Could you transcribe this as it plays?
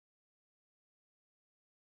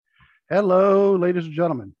Hello, ladies and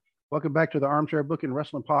gentlemen. Welcome back to the Armchair Booking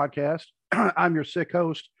Wrestling Podcast. I'm your sick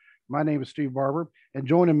host. My name is Steve Barber, and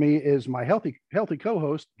joining me is my healthy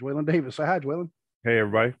co-host, Dwaylen Davis. Say hi, Dwaylen. Hey,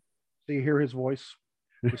 everybody. So you hear his voice,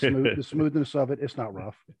 the smoothness of it. It's not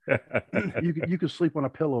rough. You could sleep on a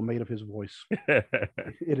pillow made of his voice.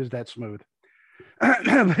 It is that smooth.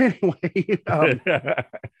 Anyway,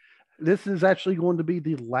 this is actually going to be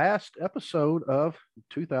the last episode of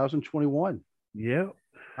 2021. Yeah.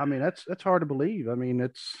 I mean, that's hard to believe. I mean,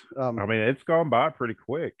 it's gone by pretty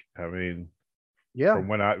quick. Yeah. From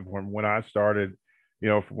when I started,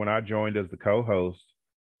 from when I joined as the co-host,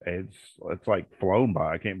 it's like flown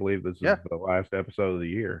by. I can't believe this is the last episode of the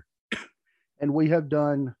year. And we have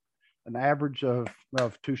done an average of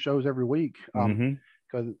two shows every week.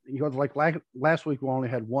 Because like last week we only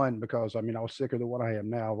had one because I was sicker than what I am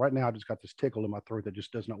now. Right now I just got this tickle in my throat that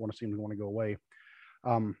just does not want to go away.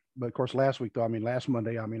 But of course last week though, last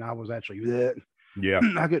Monday, I was actually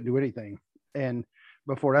I couldn't do anything. And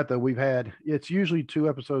before that though, it's usually 2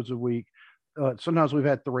 episodes a week. Sometimes we've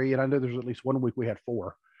had 3, and I know there's at least one week we had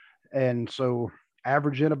 4. And so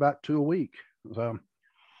average in about 2 a week. So,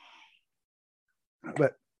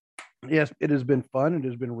 but yes, it has been fun. It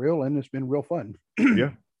has been real, and it's been real fun.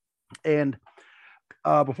 Yeah. And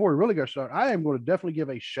before we really get started, I am going to definitely give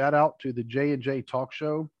a shout out to the J&J Talk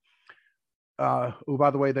Show. Who,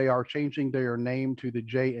 by the way, they are changing their name to the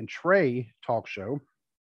Jay and Trey Talk Show.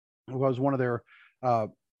 Because one of their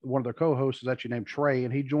co-hosts is actually named Trey,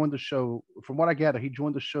 and he joined the show. From what I gather, he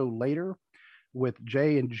joined the show later with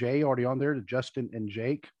Jay and Jay already on there, Justin and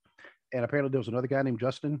Jake. And apparently there was another guy named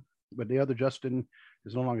Justin, but the other Justin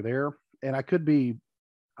is no longer there. And I could be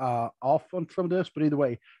off on some of this, but either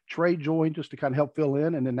way, Trey joined just to kind of help fill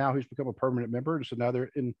in, and then now he's become a permanent member. So now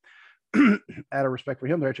they're in, out of respect for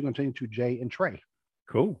him, they're actually going to change to Jay and Trey.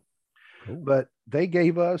 Cool. But they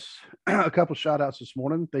gave us a couple shout outs this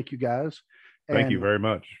morning. Thank you guys. Thank you very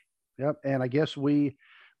much. Yep. And I guess we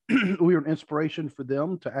were an inspiration for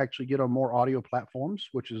them to actually get on more audio platforms,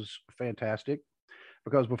 which is fantastic.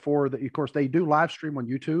 Because before, of course, they do live stream on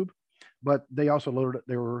YouTube, but they also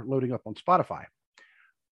were loading up on Spotify.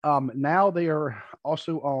 Now they are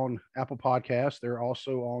also on Apple Podcasts. They're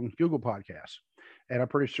also on Google Podcasts. And I'm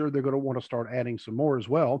pretty sure they're going to want to start adding some more as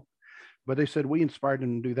well. But they said we inspired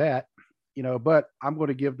them to do that, but I'm going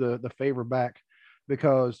to give the favor back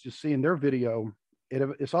because just seeing their video,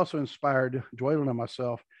 it's also inspired Joylan and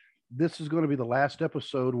myself. This is going to be the last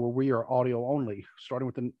episode where we are audio only. Starting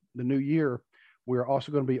with the new year, we're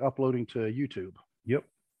also going to be uploading to YouTube. Yep.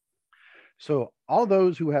 So all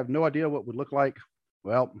those who have no idea what we look like,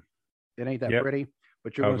 well, it ain't that pretty,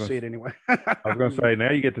 but you're going to see it anyway. I was going to say,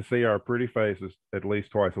 now you get to see our pretty faces at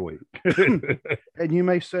least twice a week. And you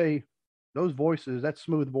may say, those voices, that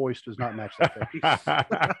smooth voice does not match that face.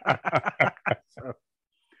 So,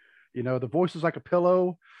 the voice is like a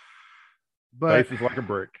pillow, but face is like a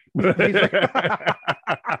brick.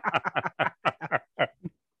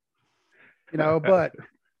 But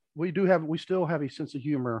we still have a sense of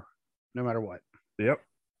humor no matter what. Yep.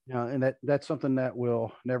 And that's something that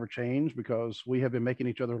will never change because we have been making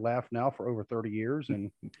each other laugh now for over 30 years. And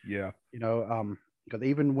because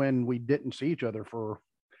even when we didn't see each other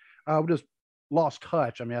we just lost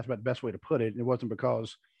touch. That's about the best way to put it. It wasn't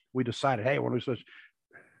because we decided, hey, when we switched,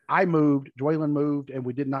 I moved, Joylan moved, and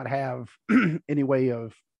we did not have any way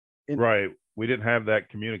of. Right. We didn't have that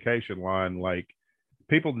communication line like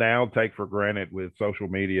people now take for granted with social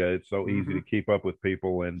media. It's so easy to keep up with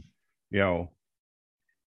people. And,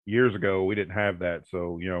 years ago, we didn't have that.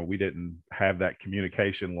 So, we didn't have that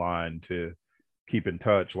communication line to keep in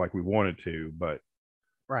touch like we wanted to. But.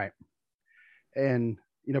 Right. And,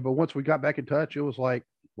 but once we got back in touch, it was like,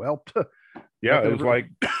 well, yeah, it was like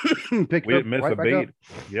we didn't miss a beat.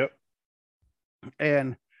 Yep.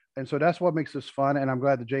 And so that's what makes this fun. And I'm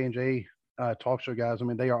glad the J&J Talk Show guys,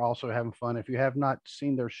 they are also having fun. If you have not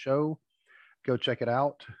seen their show, go check it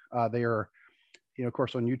out. They are, of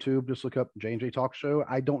course, on YouTube. Just look up J&J Talk Show.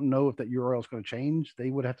 I don't know if that URL is going to change.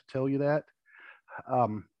 They would have to tell you that.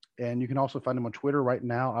 And you can also find them on Twitter right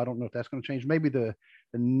now. I don't know if that's going to change. Maybe the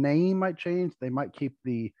name might change. They might keep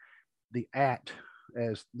the @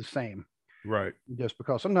 as the same. Right. Just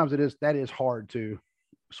because sometimes that is hard to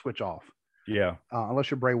switch off. Yeah.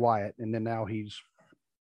 Unless you're Bray Wyatt, and then now he's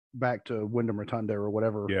back to Wyndham Rotunda or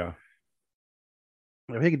whatever. Yeah.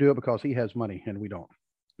 He can do it because he has money and we don't.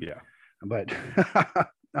 Yeah. But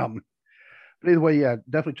but either way, yeah,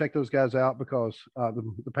 definitely check those guys out because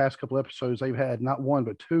the past couple episodes they've had not one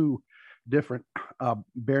but 2 different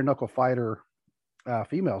bare knuckle fighter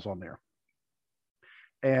females on there,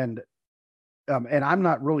 and I'm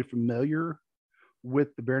not really familiar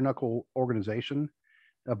with the bare knuckle organization.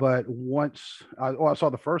 But once I saw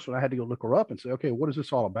the first one, I had to go look her up and say, okay, what is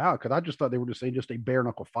this all about? Because I just thought they were just saying just a bare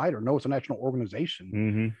knuckle fighter. No, it's a national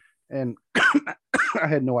organization. Mm-hmm. And I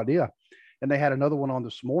had no idea. And they had another one on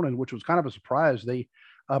this morning, which was kind of a surprise.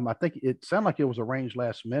 I think it sounded like it was arranged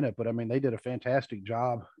last minute, but I mean, they did a fantastic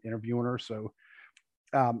job interviewing her. So,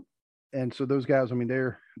 and so those guys, I mean,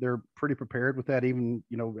 they're pretty prepared with that, even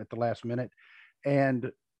at the last minute.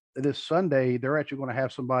 And this Sunday, they're actually going to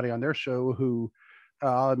have somebody on their show who,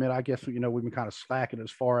 I'll admit, I guess we've been kind of slacking as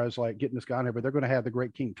far as like getting this guy on here, but they're going to have the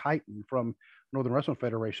Great King Titan from Northern Wrestling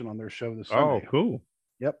Federation on their show this Sunday. Oh, cool.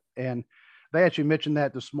 Yep, and they actually mentioned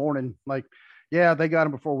that this morning. Like, yeah, they got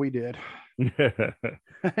him before we did.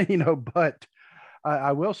 But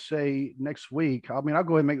I will say next week, I mean, I'll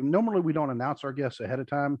go ahead and normally we don't announce our guests ahead of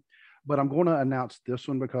time, but I'm going to announce this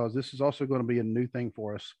one because this is also going to be a new thing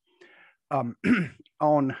for us. On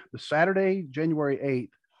the Saturday, January 8th,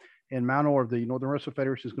 in Mount Orb, the Northern Wrestling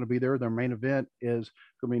Federation is going to be there. Their main event is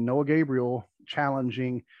going to be Noah Gabriel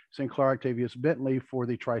challenging Sinclair Octavius Bentley for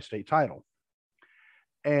the Tri-State title.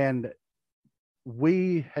 And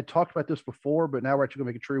we had talked about this before, but now we're actually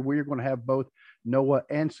going to make it true. We're going to have both Noah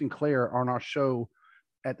and Sinclair on our show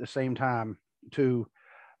at the same time to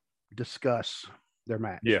discuss their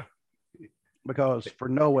match. Yeah. Because for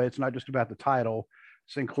Noah, it's not just about the title.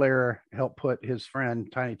 Sinclair helped put his friend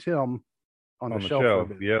Tiny Tim on the shelf.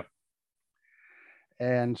 Yeah.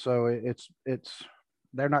 And so it's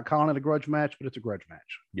they're not calling it a grudge match, but it's a grudge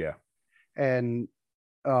match. Yeah. And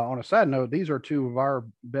on a side note, these are two of our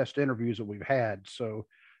best interviews that we've had. So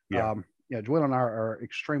Joel and I are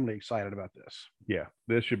extremely excited about this. Yeah.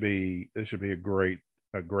 This should be a great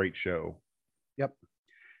show. Yep.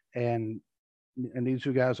 And these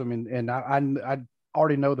two guys, I mean, and I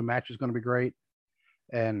already know the match is going to be great.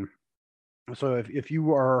 And so if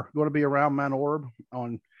you are going to be around Mount Orb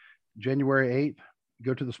on January 8th,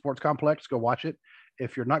 go to the sports complex, go watch it.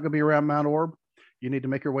 If you're not going to be around Mount Orb, you need to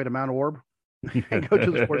make your way to Mount Orb and go to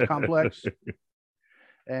the sports complex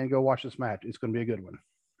and go watch this match. It's going to be a good one.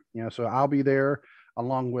 So I'll be there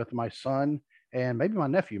along with my son and maybe my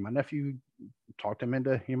nephew. My nephew talked him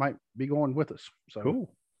into, he might be going with us. So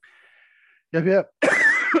cool. Yep.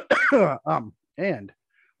 And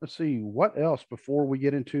let's see what else before we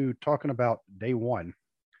get into talking about day one.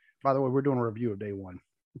 By the way, we're doing a review of day one.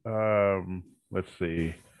 Let's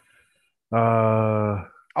see. J&J.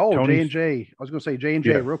 I was going to say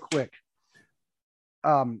J&J real quick.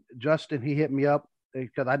 Justin, he hit me up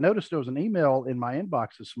because I noticed there was an email in my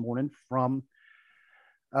inbox this morning from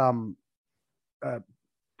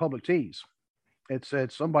Public Tees. It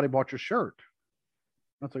said somebody bought your shirt.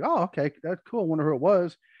 I was like, oh, okay, that's cool. I wonder who it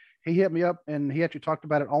was. He hit me up and he actually talked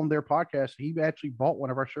about it on their podcast. He actually bought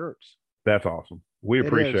one of our shirts. That's awesome. We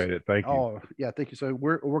appreciate it. Thank you. Oh, yeah, thank you. So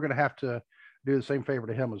we're going to have to do the same favor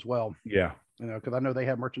to him as well. Yeah. Because I know they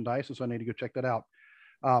have merchandise, and so I need to go check that out.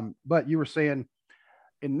 But you were saying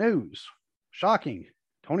in news, shocking,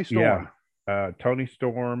 Toni Storm. Yeah. Toni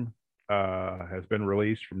Storm has been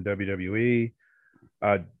released from WWE.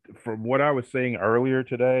 From what I was seeing earlier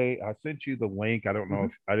today, I sent you the link. I don't know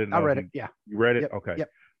if I didn't know. I read it. Yeah. You read it? Yep. Okay. Yep.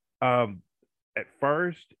 At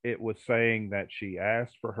first, it was saying that she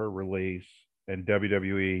asked for her release and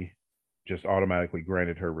WWE just automatically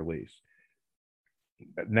granted her release.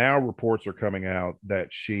 Now reports are coming out that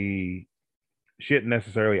she didn't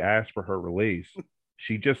necessarily ask for her release.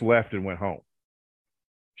 She just left and went home.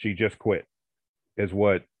 She just quit, is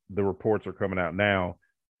what the reports are coming out now.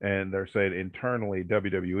 And they're saying internally,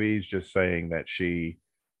 WWE is just saying that she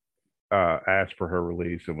asked for her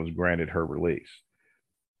release and was granted her release.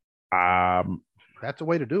 That's a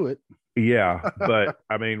way to do it. Yeah, but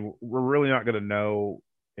I mean, we're really not going to know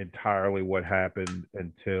entirely what happened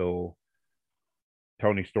until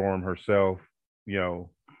Toni Storm herself,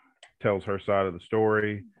 tells her side of the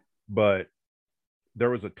story. But there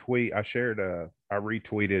was a tweet I shared. I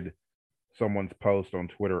retweeted someone's post on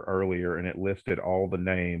Twitter earlier, and it listed all the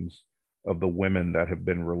names of the women that have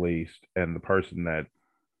been released. And the person that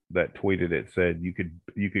tweeted it said you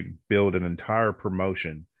could build an entire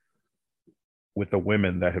promotion with the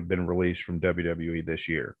women that have been released from WWE this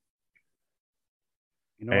year.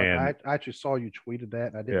 I actually saw you tweeted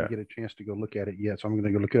that, and I didn't get a chance to go look at it yet, so I'm going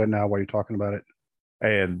to go look at it now while you're talking about it.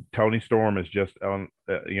 And Toni Storm is just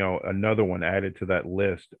another one added to that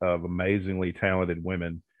list of amazingly talented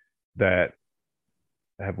women that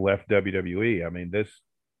have left WWE. I mean, this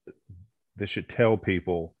should tell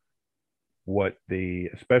people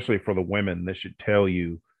especially for the women, this should tell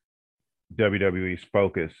you WWE's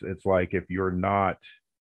focus. It's like if you're not,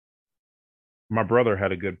 my brother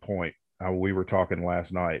had a good point. We were talking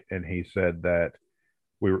last night, and he said that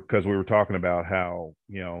we were talking about how,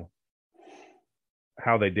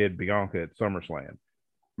 how they did Bianca at SummerSlam.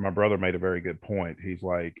 My brother made a very good point. He's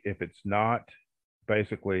like, if it's not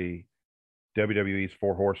basically WWE's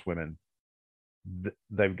Four Horsewomen,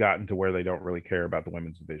 they've gotten to where they don't really care about the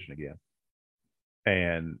women's division again.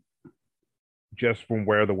 And just from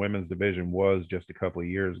where the women's division was just a couple of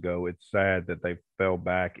years ago, it's sad that they fell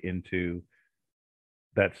back into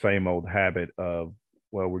that same old habit of,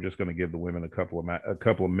 well, we're just going to give the women a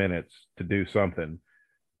couple of minutes to do something,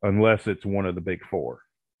 unless it's one of the big four,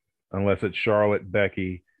 unless it's Charlotte,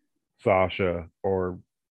 Becky, Sasha, or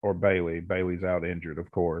Bailey. Bailey's out injured,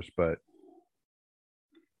 of course, but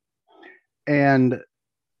and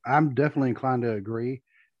I'm definitely inclined to agree.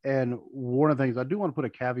 And one of the things I do want to put a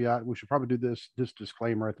caveat, we should probably do this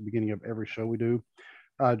disclaimer at the beginning of every show we do.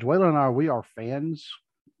 Joella and I, we are fans.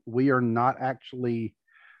 We are not actually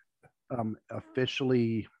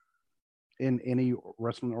officially in any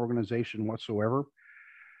wrestling organization whatsoever.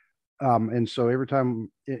 And so anytime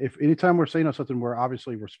we're saying something,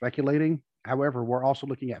 we're speculating. However, we're also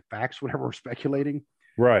looking at facts whenever we're speculating.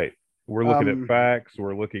 Right. We're looking at facts.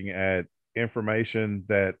 We're looking at information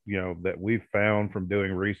that, that we've found from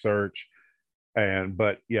doing research.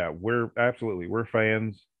 But yeah, we're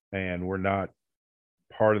fans, and we're not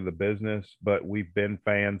part of the business, but we've been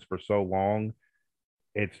fans for so long.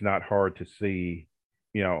 It's not hard to see,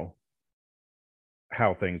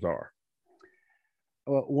 how things are.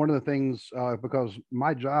 One of the things, because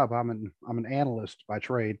my job, I'm an analyst by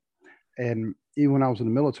trade, and even when I was in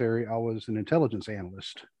the military, I was an intelligence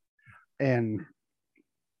analyst, and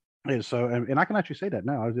so I can actually say that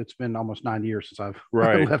now. It's been almost 9 years since I've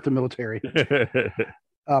left the military.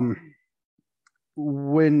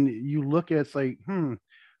 When you look at, it's like,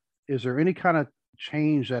 is there any kind of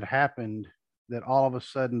change that happened that all of a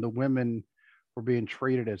sudden the women were being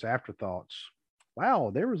treated as afterthoughts?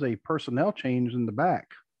 Wow, there was a personnel change in the back.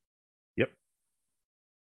 Yep.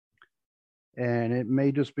 And it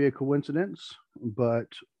may just be a coincidence, but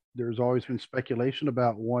there's always been speculation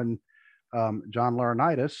about one John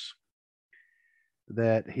Laurinaitis,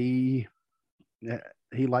 that he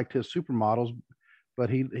liked his supermodels, but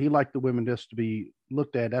he liked the women just to be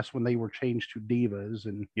looked at. That's when they were changed to divas,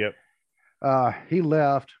 and yep. He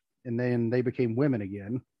left, and then they became women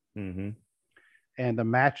again. Mm-hmm. And the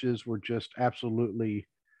matches were just absolutely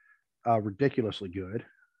ridiculously good.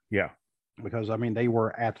 Yeah. Because, I mean, they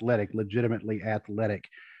were athletic, legitimately athletic.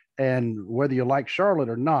 And whether you like Charlotte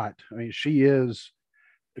or not, I mean, she is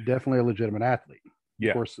definitely a legitimate athlete. Yeah.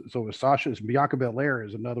 Of course, so with Sasha, Bianca Belair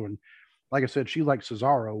is another one. Like I said, she's like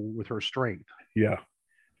Cesaro with her strength. Yeah.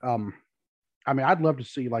 I mean, I'd love to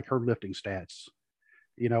see like her lifting stats.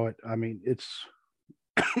 It's,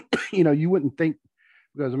 you wouldn't think,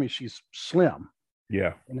 because, I mean, she's slim.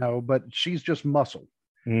 Yeah. But she's just muscle.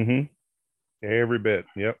 Mm-hmm. Every bit.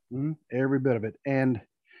 Yep. Mm-hmm. Every bit of it. And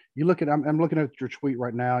you look at, I'm looking at your tweet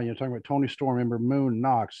right now. You're talking about Tony Storm, Ember Moon,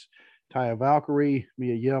 Knox, Taya Valkyrie,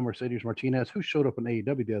 Mia Yim, Mercedes Martinez, who showed up in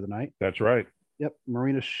AEW the other night. That's right. Yep.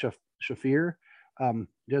 Marina Shafir,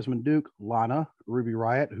 Desmond Duke, Lana, Ruby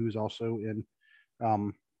Riott, who's also in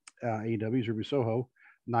AEW's Ruby Soho,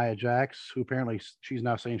 Nia Jax, who apparently she's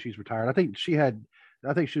now saying she's retired. I think she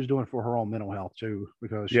was doing it for her own mental health too,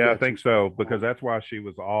 because I think so, because that's why she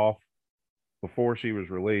was off before she was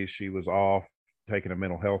released. She was off taking a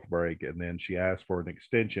mental health break, and then she asked for an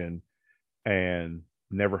extension and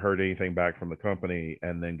never heard anything back from the company,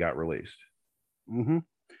 and then got released. Mm-hmm.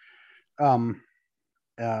 I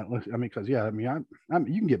mean, because you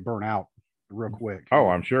can get burnt out real quick. Oh,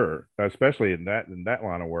 I'm sure, especially in that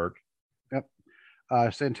line of work. Yep.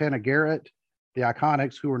 Santana Garrett, the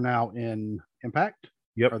Iconics, who are now in Impact.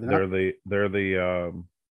 Yep, they're the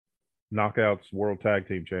Knockouts World Tag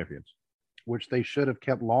Team Champions, which they should have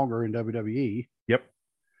kept longer in WWE. Yep.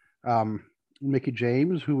 Mickie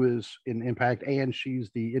James, who is in Impact, and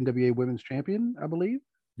she's the NWA Women's Champion, I believe.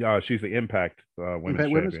 Yeah, she's the Impact Women's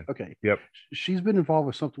Champion. Okay. Yep. She's been involved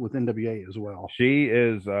with something with NWA as well. She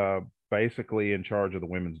is basically in charge of the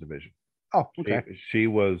women's division. Oh, okay. She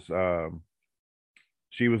was the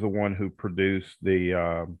one who produced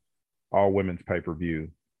the all women's pay-per-view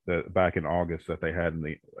back in August that they had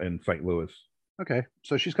in St. Louis. Okay,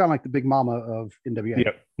 so she's kind of like the big mama of NWA.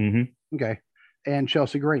 Yep. Mm-hmm. Okay, and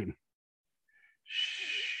Chelsea Green.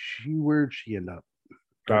 Where'd she end up?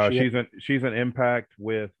 She's an Impact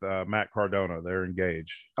with Matt Cardona. They're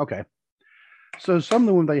engaged. Okay, so some of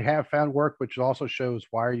the women they have found work, which also shows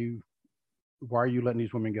why are you letting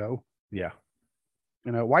these women go? Yeah.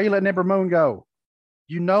 Why are you letting Ember Moon go?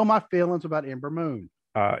 You know my feelings about Ember Moon.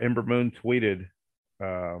 Ember Moon tweeted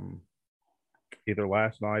either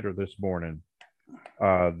last night or this morning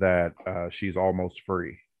that she's almost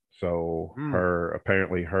free. So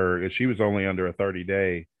she was only under a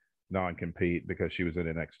 30-day non-compete because she was in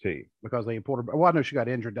NXT. Because they pulled her. Well, I know she got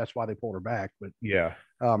injured. That's why they pulled her back. But yeah,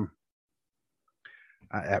 I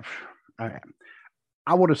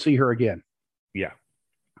want to see her again. Yeah.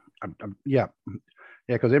 Yeah.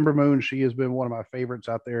 Because Ember Moon, she has been one of my favorites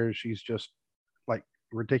out there. She's just like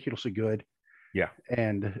ridiculously good. Yeah.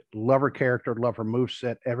 And love her character, love her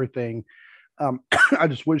moveset, everything. I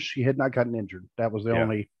just wish she had not gotten injured. That was the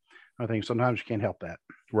only thing. Sometimes you can't help that.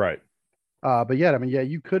 Right. But yeah, I mean, yeah,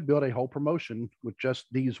 you could build a whole promotion with just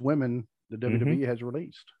these women the WWE has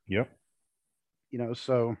released. Yep.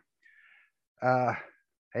 So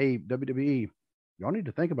hey, WWE, y'all need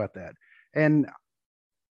to think about that. And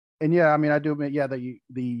yeah, I mean, I do admit, yeah, the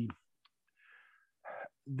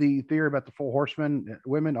theory about the 4 horsemen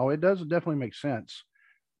women, it does definitely make sense.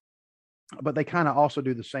 But they kind of also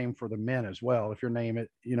do the same for the men as well. If you name it,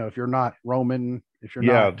 if you're not Roman, if you're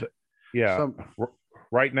not,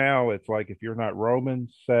 right now it's like if you're not Roman,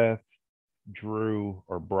 Seth, Drew,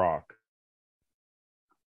 or Brock,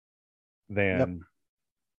 then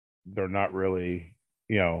they're not really,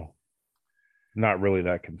 not really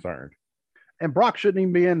that concerned. And Brock shouldn't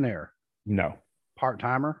even be in there. No,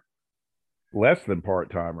 part-timer, less than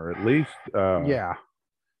part-timer, at least. Yeah.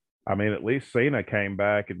 I mean, at least Cena came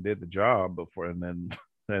back and did the job before, and then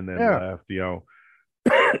left.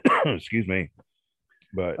 Excuse me,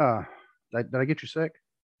 but did I get you sick?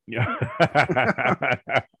 Yeah.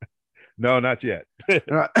 No, not yet.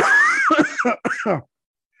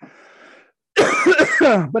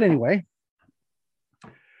 But anyway,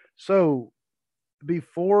 so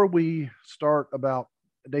before we start about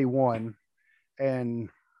day one and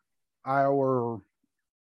our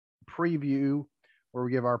preview, where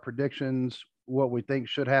we give our predictions, what we think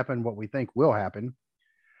should happen, what we think will happen,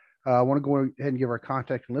 I want to go ahead and give our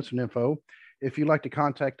contact and listen info. If you'd like to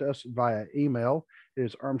contact us via email, it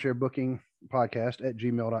is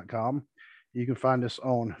armchairbookingpodcast@gmail.com. You can find us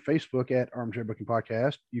on Facebook at Armchair Booking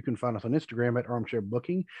Podcast. You can find us on Instagram at Armchair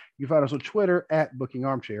Booking. You can find us on Twitter at Booking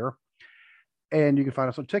Armchair. And you can find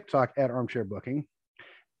us on TikTok at Armchair Booking.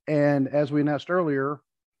 And as we announced earlier,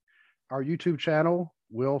 our YouTube channel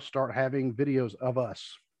will start having videos of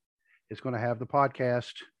us. It's going to have the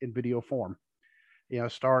podcast in video form,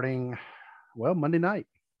 starting, Monday night.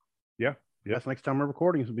 Yeah. That's the next time we're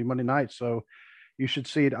recording. It'll be Monday night. So you should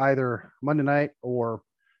see it either Monday night or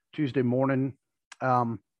Tuesday morning,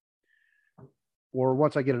 or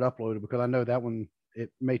once I get it uploaded, because I know that one,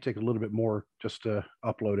 it may take a little bit more just to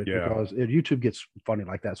upload it, because YouTube gets funny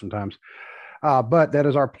like that sometimes. But that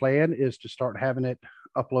is our plan, is to start having it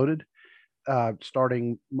uploaded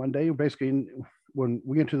starting Monday. Basically, when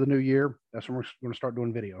we get into the new year, that's when we're going to start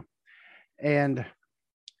doing video. And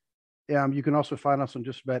you can also find us on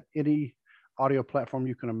just about any audio platform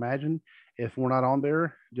you can imagine. If we're not on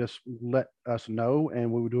there, just let us know,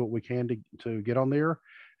 and we will do what we can to get on there.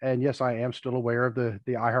 And yes, I am still aware of the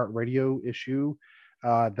iHeartRadio issue.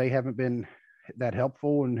 They haven't been that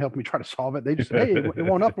helpful and helped me try to solve it. They just, hey, it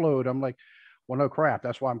won't upload. I'm like, well, no crap.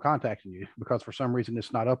 That's why I'm contacting you, because for some reason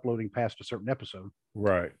it's not uploading past a certain episode.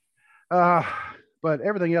 Right. But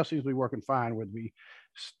everything else seems to be working fine, with the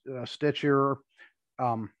Stitcher,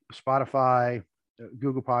 Spotify,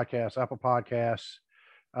 Google Podcasts, Apple Podcasts,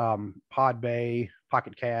 Podbay,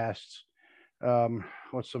 Pocket Casts.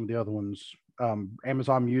 What's some of the other ones?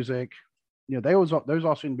 Amazon Music. Those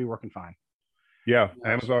all seem to be working fine. Yeah,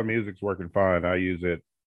 Amazon Music's working fine. I use it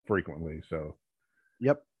frequently. So.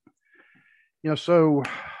 Yep. So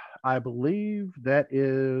I believe that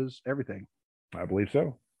is everything. I believe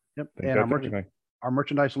so. Yep. And our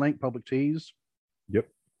merchandise link, Public Tees. Yep.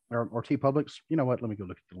 Or T Publix. You know what? Let me go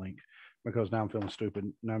look at the link, because now I'm feeling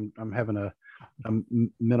stupid and I'm having a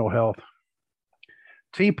mental health.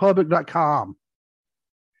 tpublic.com,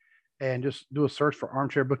 and just do a search for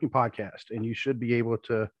Armchair Booking Podcast, and you should be able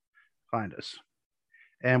to find us.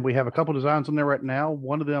 And we have a couple designs on there right now.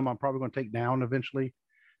 One of them I'm probably going to take down eventually,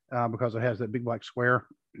 because it has that big black square.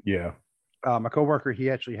 Yeah. My coworker, he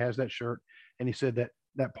actually has that shirt, and he said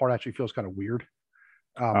that part actually feels kind of weird.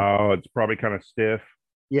 It's probably kind of stiff.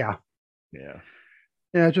 Yeah. Yeah.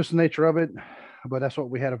 Yeah, it's just the nature of it. But that's what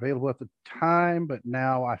we had available at the time. But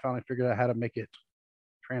now I finally figured out how to make it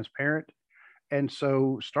transparent. And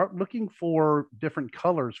so start looking for different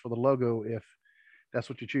colors for the logo if that's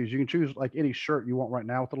what you choose. You can choose like any shirt you want right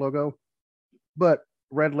now with the logo, but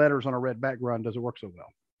red letters on a red background doesn't work so well.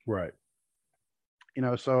 Right.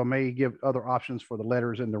 So I may give other options for the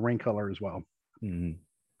letters and the ring color as well.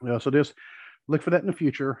 Mm-hmm. So just look for that in the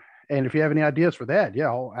future. And if you have any ideas for that,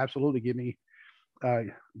 I'll absolutely give me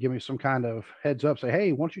give me some kind of heads up, say,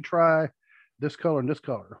 hey, why don't you try this color and this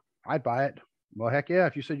color? I'd buy it. Well, heck yeah.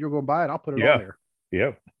 If you said you're going to buy it, I'll put it on Yeah. there.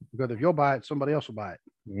 Yep. Because if you'll buy it, somebody else will buy it.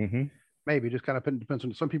 Mm-hmm. Maybe just kind of depends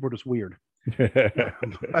on some people are just weird.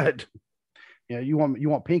 But yeah, you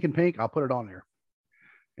want pink and pink, I'll put it on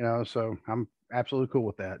there. So I'm absolutely cool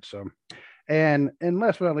with that. So and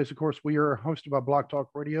last but not least, of course, we are hosted by Block Talk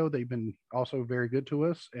Radio. They've been also very good to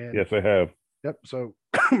us. And yes, I have. Yep. So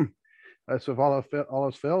so if all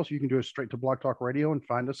else fails, you can do it straight to Block Talk Radio and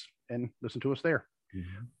find us and listen to us there.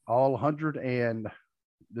 Mm-hmm. All 100 and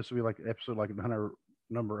this will be like episode like 100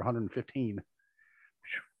 number 115.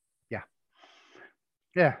 Yeah.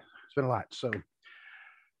 Yeah. It's been a lot. So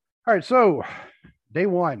all right. So day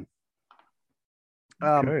one.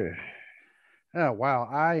 Okay. Oh wow.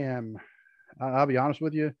 I'll be honest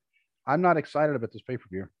with you. I'm not excited about this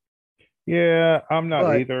pay-per-view. Yeah, I'm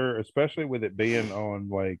not either, especially with it being on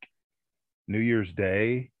like New Year's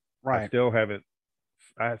Day. Right. I still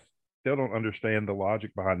don't understand the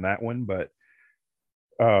logic behind that one, but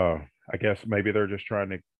I guess maybe they're just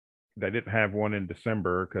they didn't have one in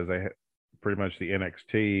December because they had pretty much the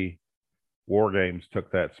NXT War Games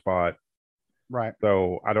took that spot. Right.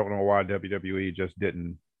 So I don't know why WWE just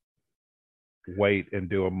didn't wait and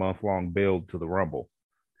do a month-long build to the Rumble.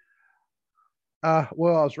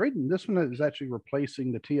 Well, I was reading this one is actually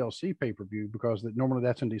replacing the TLC pay-per-view because normally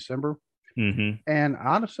that's in December. Mm-hmm. And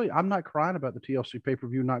honestly, I'm not crying about the TLC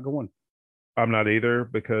pay-per-view not going. I'm not either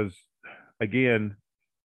because, again,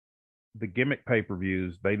 the gimmick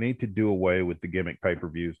pay-per-views, they need to do away with the gimmick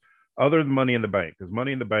pay-per-views other than Money in the Bank, because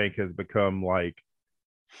Money in the Bank has become like,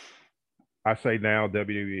 I say now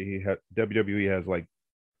WWE has like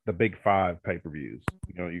the big five pay-per-views.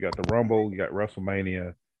 You got the Rumble, you got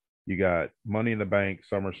WrestleMania, you got Money in the Bank,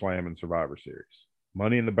 SummerSlam, and Survivor Series.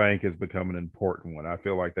 Money in the Bank has become an important one. I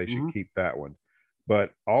feel like they should keep that one.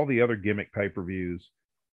 But all the other gimmick pay-per-views,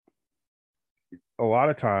 a lot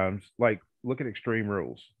of times, like look at Extreme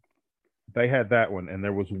Rules. They had that one, and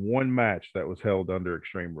there was one match that was held under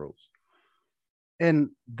Extreme Rules.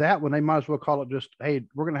 And that one, they might as well call it just, hey,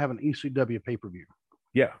 we're going to have an ECW pay-per-view.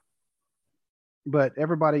 Yeah. But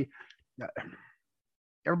everybody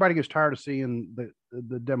gets tired of seeing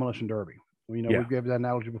the Demolition Derby. We've given that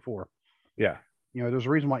analogy before. Yeah. There's a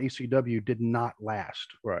reason why ECW did not last.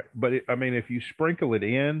 Right. But if you sprinkle it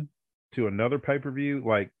in to another pay-per-view,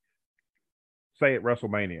 like say at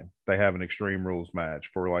WrestleMania, they have an Extreme Rules match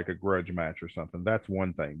for like a grudge match or something. That's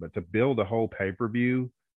one thing. But to build a whole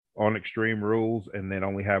pay-per-view on Extreme Rules and then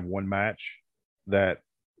only have one match that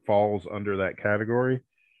falls under that category,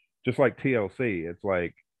 just like TLC, it's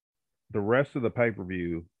like the rest of the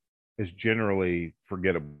pay-per-view is generally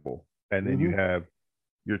forgettable. And then you have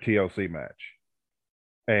your TLC match.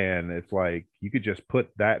 And it's like you could just put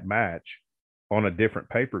that match on a different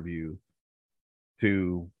pay-per-view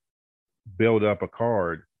to build up a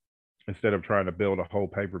card instead of trying to build a whole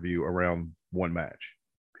pay-per-view around one match.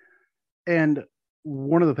 And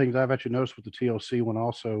one of the things I've actually noticed with the TLC one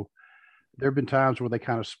also, there have been times where they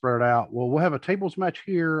kind of spread out. Well, we'll have a tables match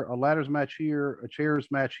here, a ladders match here, a chairs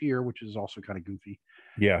match here, which is also kind of goofy.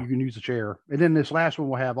 Yeah. You can use a chair. And then this last one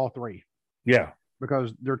will have all three. Yeah.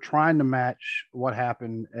 Because they're trying to match what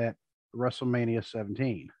happened at WrestleMania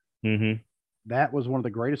 17. Mm-hmm. That was one of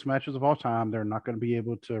the greatest matches of all time. They're not going to be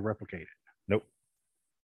able to replicate it. Nope.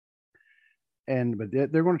 But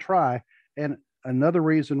they're going to try. And another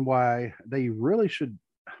reason why they really should,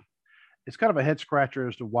 it's kind of a head scratcher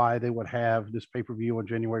as to why they would have this pay-per-view on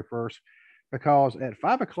January 1st, because at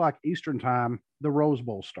 5:00 Eastern time, the Rose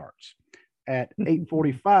Bowl starts. At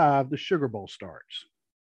 8:45, the Sugar Bowl starts.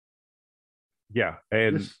 Yeah.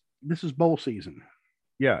 And this is bowl season.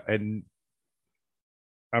 Yeah. And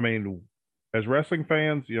I mean, as wrestling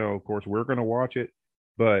fans, of course, we're going to watch it,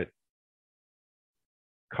 but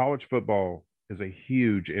college football is a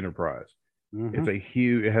huge enterprise. Mm-hmm. It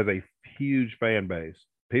has a huge fan base.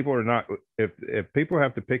 People are not, if people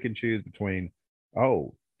have to pick and choose between,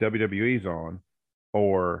 WWE's on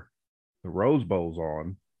or the Rose Bowl's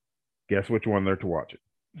on, guess which one they're to watch it?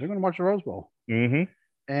 They're going to watch the Rose Bowl. Mm-hmm.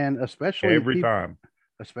 And especially every time,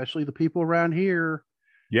 especially the people around here,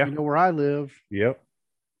 yeah, where I live. Yep.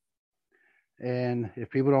 And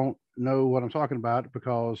if people don't know what I'm talking about,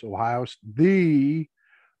 because Ohio State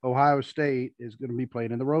is going to be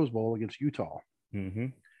playing in the Rose Bowl against Utah. Mm-hmm.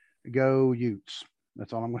 Go Utes.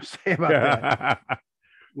 That's all I'm going to say about that.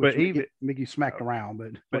 But Mickey smacked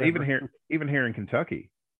around, but even here in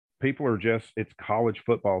Kentucky, people are it's college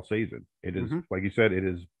football season. It is, like you said, it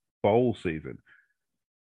is bowl season.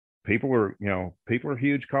 People are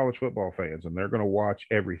huge college football fans, and they're going to watch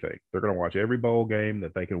everything. They're going to watch every bowl game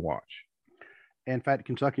that they can watch. In fact,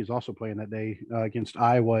 Kentucky is also playing that day against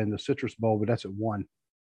Iowa in the Citrus Bowl, but that's at 1.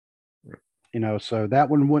 So that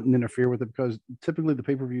one wouldn't interfere with it because typically the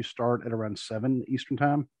pay-per-views start at around 7 Eastern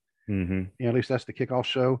time. Mm-hmm. At least that's the kickoff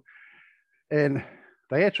show. And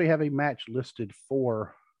they actually have a match listed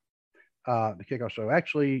for the kickoff show.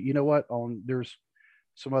 Actually, you know what? There's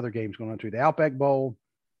some other games going on too. The Outback Bowl,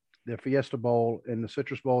 the Fiesta Bowl, and the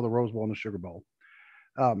Citrus Bowl, the Rose Bowl, and the Sugar Bowl.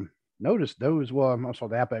 Notice those. Well, I'm also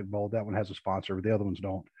the Outback Bowl. That one has a sponsor, but the other ones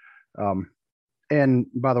don't. And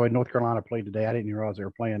by the way, North Carolina played today. I didn't even realize they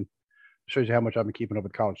were playing. Shows you how much I've been keeping up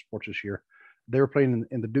with college sports this year. They were playing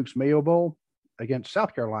in the Duke's Mayo Bowl against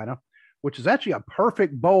South Carolina, which is actually a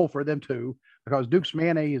perfect bowl for them too, because Duke's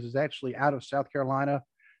mayonnaise is actually out of South Carolina,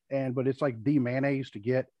 but it's like the mayonnaise to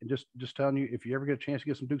get. And just telling you, if you ever get a chance to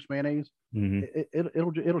get some Duke's mayonnaise,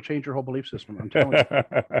 it'll change your whole belief system. I'm telling you,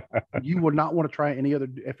 you would not want to try any other.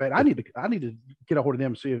 In fact, I need to get a hold of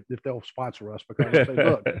them and see if they'll sponsor us, because I say,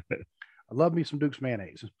 look, I love me some Duke's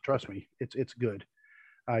mayonnaise. Trust me, it's good.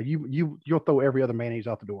 You'll throw every other mayonnaise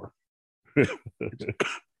out the door.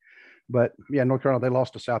 But yeah, North Carolina, they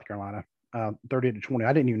lost to South Carolina 38-20.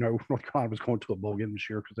 I didn't even know North Carolina was going to a bowl game this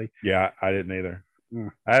year because I didn't either.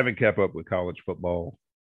 I haven't kept up with college football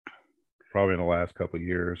probably in the last couple of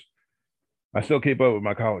years. I still keep up with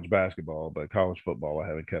my college basketball, but college football I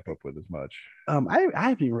haven't kept up with as much. I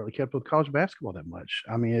haven't even really kept up with college basketball that much.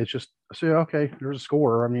 I mean, it's just okay, there's a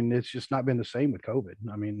score. I mean, it's just not been the same with COVID.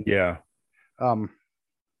 I mean, yeah.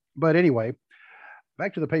 But anyway,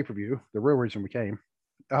 back to the pay-per-view, the real reason we came.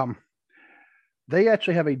 They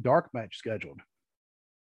actually have a dark match scheduled.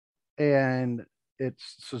 And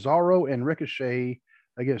it's Cesaro and Ricochet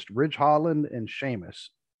against Ridge Holland and Sheamus,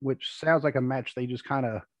 which sounds like a match they just kind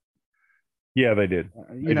of... Yeah, they did.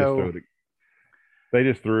 They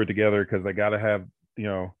just threw it together because they got to have,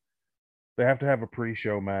 they have to have a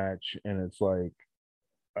pre-show match. And it's like,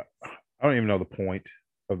 I don't even know the point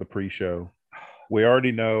of the pre-show. We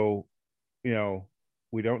already know,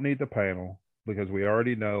 we don't need the panel because we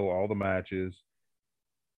already know all the matches.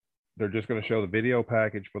 They're just going to show the video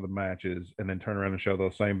package for the matches and then turn around and show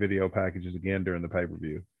those same video packages again during the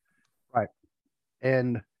pay-per-view. Right.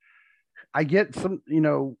 And I get some,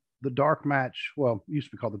 the dark match. Well, it used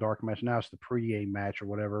to be called the dark match. Now it's the pre-game match or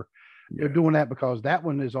whatever. Yeah. They're doing that because that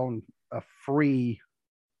one is on a free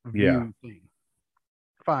view thing.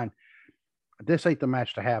 Fine. This ain't the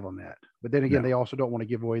match to have on that. But then again, they also don't want to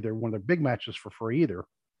give away one of their big matches for free either.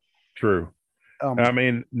 True. I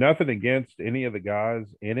mean, nothing against any of the guys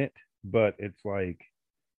in it, but it's like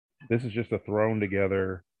this is just a thrown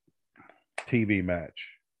together TV match.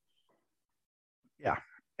 Yeah.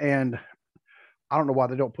 And I don't know why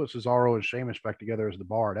they don't put Cesaro and Sheamus back together as the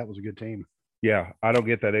Bar. That was a good team. Yeah, I don't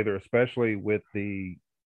get that either, especially with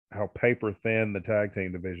how paper thin the tag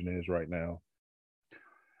team division is right now.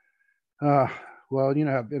 Well, you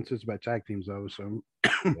know how Vince is about tag teams, though. So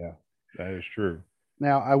yeah, that is true.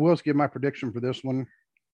 Now, I will give my prediction for this one.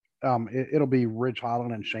 It'll be Ridge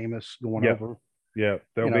Holland and Sheamus going over. Yeah,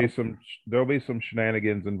 there'll be some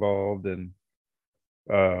shenanigans involved, and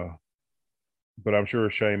but I'm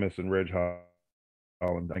sure Sheamus and Ridge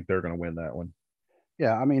Holland, I think they're going to win that one.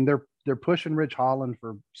 Yeah, I mean they're pushing Ridge Holland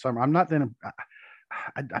for some. I'm not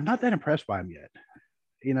that impressed by him yet.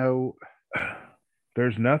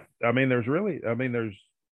 There's nothing. I mean, there's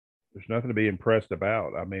nothing to be impressed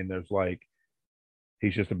about. I mean, there's like,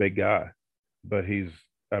 he's just a big guy, but he's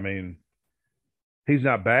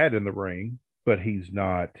not bad in the ring, but he's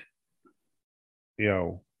not,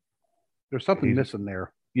 there's something missing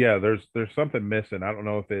there. Yeah, there's something missing. I don't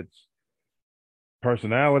know if it's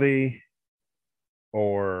personality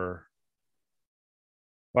or,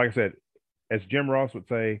 like I said, as Jim Ross would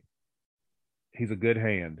say, he's a good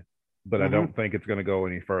hand, but I don't think it's going to go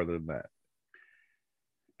any further than that.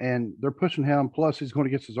 And they're pushing him. Plus, he's going to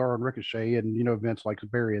get Cesaro and Ricochet, and Vince likes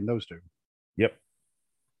burying those two. Yep,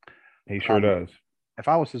 he sure does. If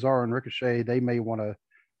I was Cesaro and Ricochet, they may want to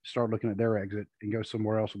start looking at their exit and go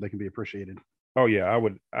somewhere else where they can be appreciated. Oh yeah,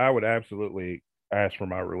 I would absolutely ask for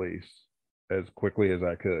my release as quickly as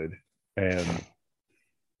I could, and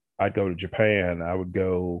I'd go to Japan. I would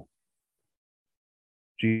go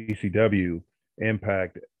GCW,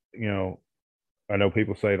 Impact. I know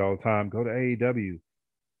people say it all the time. Go to AEW.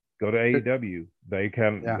 Go to AEW. They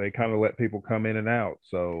kind of let people come in and out.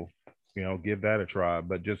 So, give that a try.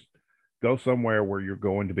 But just go somewhere where you're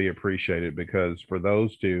going to be appreciated, because for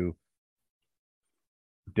those two,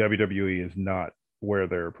 WWE is not where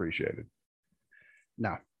they're appreciated.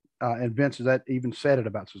 No. And Vince has even said it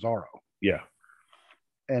about Cesaro. Yeah.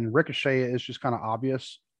 And Ricochet is just kind of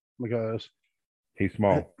obvious because he's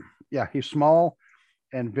small. Yeah, he's small.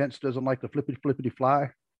 and Vince doesn't like the flippity flippity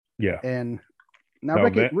fly. Yeah. And now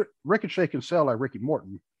No, Ricochet can sell like Ricky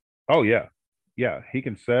Morton. Oh yeah. Yeah. He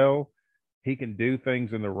can sell. He can do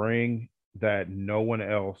things in the ring that no one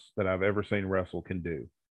else that I've ever seen wrestle can do.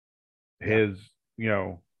 His,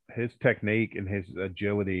 his technique and his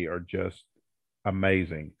agility are just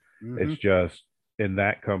amazing. Mm-hmm. It's just in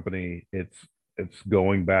that company, it's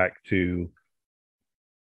going back to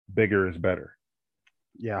bigger is better.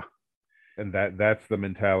 Yeah. And that's the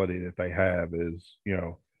mentality that they have is,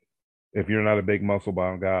 if you're not a big muscle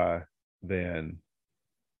bound guy, then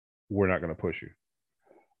we're not going to push you.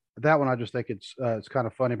 That one, I just think it's kind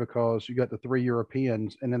of funny because you got the 3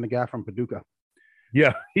 Europeans and then the guy from Paducah.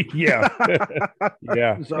 Yeah, yeah,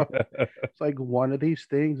 yeah. So it's like one of these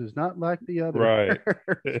things is not like the other. Right.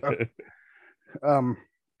 So,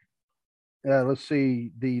 let's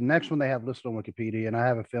see. The next one they have listed on Wikipedia, and I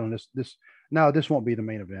have a feeling this won't be the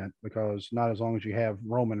main event because not as long as you have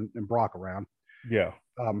Roman and Brock around. Yeah.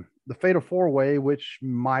 The Fatal 4-Way, which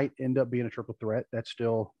might end up being a triple threat, that's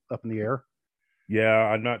still up in the air. Yeah,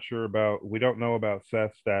 I'm not sure about. We don't know about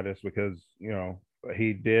Seth's status because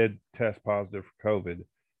he did test positive for COVID,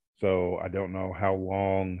 so I don't know how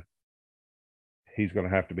long he's going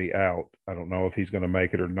to have to be out. I don't know if he's going to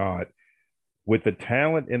make it or not. With the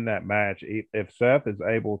talent in that match, if Seth is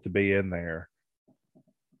able to be in there,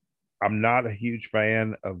 I'm not a huge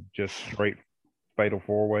fan of just straight fatal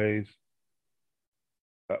 4-ways,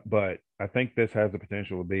 but I think this has the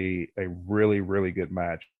potential to be a really, really good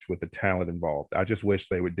match with the talent involved. I just wish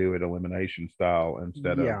they would do it elimination style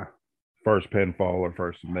instead of first pinfall or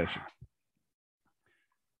first submission.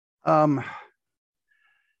 I'm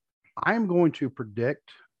going to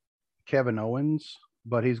predict Kevin Owens,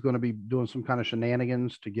 but he's going to be doing some kind of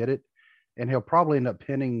shenanigans to get it, and he'll probably end up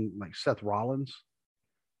pinning like Seth Rollins.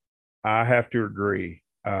 I have to agree.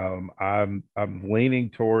 I'm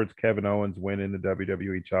leaning towards Kevin Owens winning the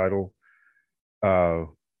WWE title,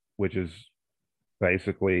 which is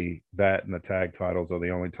basically that, and the tag titles are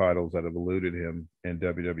the only titles that have eluded him in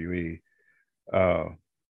WWE.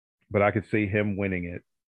 But I could see him winning it,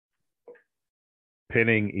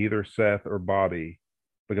 pinning either Seth or Bobby,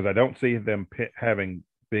 because I don't see them having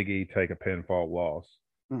Big E take a pinfall loss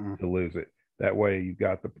to lose it. That way,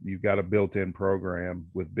 you've got a built-in program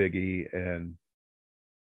with Big E and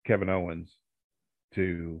Kevin Owens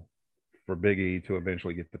for Big E to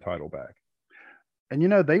eventually get the title back. And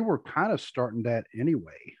they were kind of starting that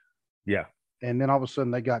anyway. Yeah. And then all of a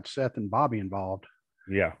sudden they got Seth and Bobby involved.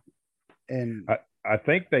 Yeah. And I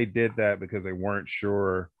think they did that because they weren't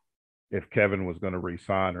sure if Kevin was going to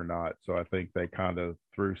resign or not. So I think they kind of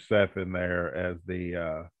threw Seth in there as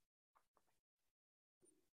the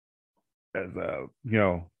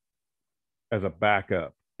as a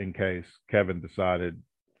backup in case Kevin decided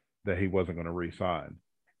that he wasn't going to resign.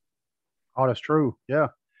 Oh, that's true. Yeah.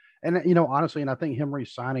 And honestly, and I think him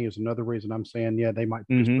resigning is another reason I'm saying, yeah, they might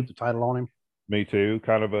just put the title on him. Me too.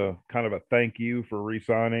 Kind of a thank you for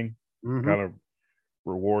resigning. Kind of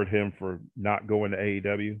reward him for not going to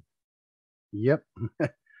AEW. Yep.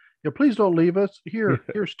 Yeah, please don't leave us. Here's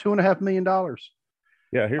 $2.5 million.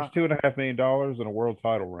 Yeah, here's $2.5 million and a world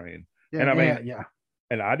title reign. Yeah, and I mean, yeah.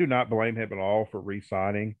 And I do not blame him at all for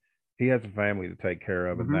re-signing. He has a family to take care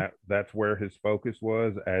of, and that's where his focus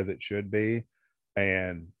was, as it should be.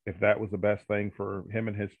 And if that was the best thing for him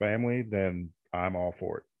and his family, then I'm all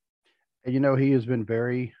for it. And he has been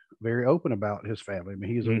very, very open about his family. I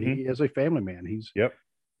mean, he is a family man. He's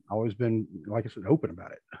always been, like I said, open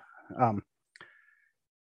about it.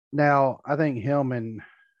 Now, I think him and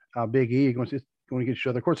Big E are going to get each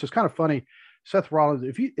other. Of course, it's kind of funny. Seth Rollins,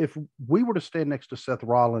 if we were to stand next to Seth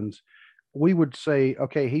Rollins, we would say,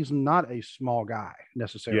 okay, he's not a small guy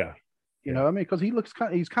necessarily. Yeah. You know, I mean, because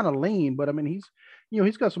he's kind of lean, but I mean,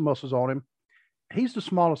 he's got some muscles on him. He's the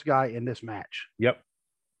smallest guy in this match. Yep.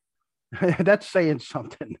 That's saying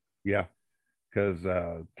something. Yeah. Because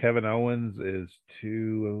Kevin Owens is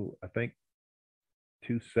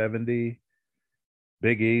 270.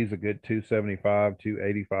 Big E's a good 275,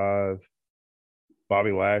 285.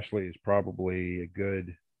 Bobby Lashley is probably a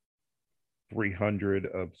good 300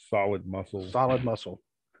 of solid muscle. Solid muscle.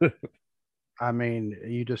 I mean,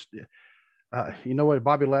 you just, you know what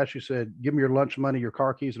Bobby Lashley said? Give me your lunch money, your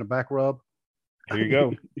car keys, and a back rub. Here you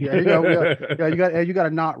go. Yeah, here you go. Yeah, you got a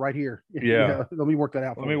knot right here. Yeah. Let me work that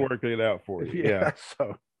out. Let me work it out for you. Yeah.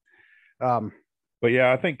 So, but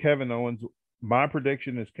yeah, I think Kevin Owens. My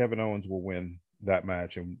prediction is Kevin Owens will win that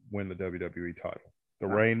match and win the WWE title. The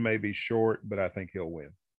reign may be short, but I think he'll win.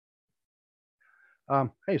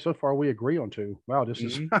 Hey, so far we agree on two. Wow, this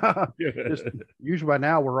is just, usually by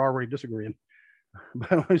now we're already disagreeing.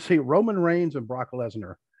 But let me see, Roman Reigns and Brock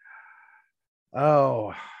Lesnar.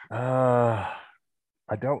 Oh, Uh,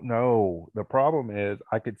 I don't know. The problem is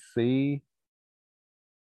I could see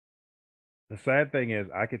the sad thing is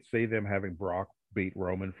I could see them having Brock beat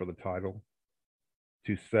Roman for the title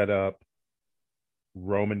to set up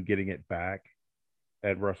Roman getting it back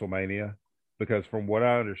at WrestleMania. Because from what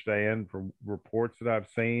I understand, from reports that I've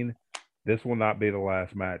seen, this will not be the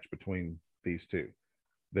last match between these two.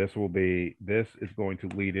 This is going to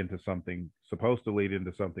lead into something supposed to lead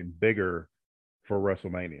into something bigger for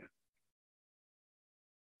WrestleMania.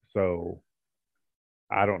 So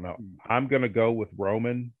I don't know. I'm gonna go with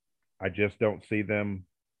Roman. I just don't see them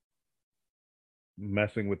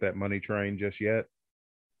messing with that money train just yet.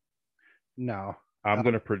 no. I'm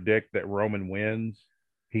gonna predict that Roman wins.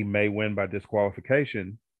 He may win by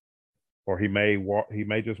disqualification, or he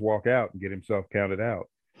may just walk out and get himself counted out.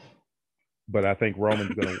 But I think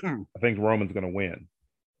Roman's gonna win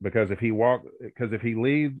because if he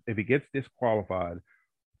leaves, if he gets disqualified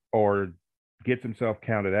or gets himself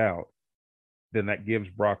counted out, then that gives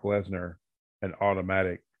Brock Lesnar an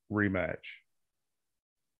automatic rematch.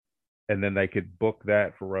 And then they could book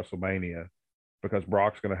that for WrestleMania because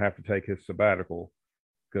Brock's going to have to take his sabbatical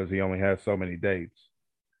because he only has so many dates.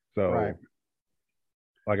 So, Right.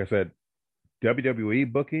 like I said,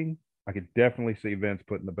 WWE booking, I could definitely see Vince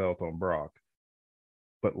putting the belt on Brock.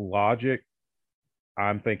 But logic,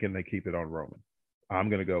 I'm thinking they keep it on Roman. I'm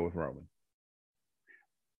going to go with Roman.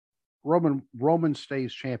 Roman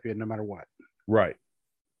stays champion no matter what. Right.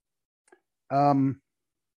 I'd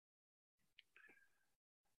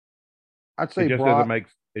say It just Brock.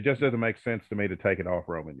 doesn't make sense to me to take it off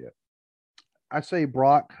Roman yet. I'd say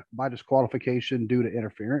Brock by disqualification due to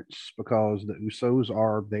interference because the Usos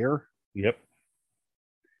are there. Yep.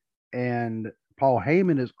 And Paul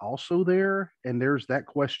Heyman is also there. And there's that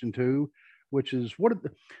question too, which is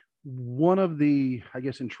one of the, I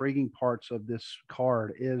guess, intriguing parts of this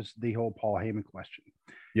card is the whole Paul Heyman question.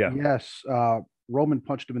 Yeah. Yes, Roman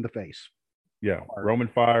punched him in the face. Yeah. Roman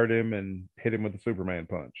fired him and hit him with the Superman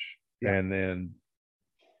punch. Yeah. And then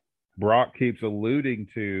Brock keeps alluding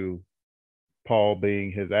to Paul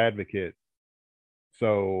being his advocate.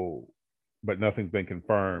 So, but nothing's been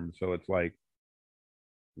confirmed. So it's like,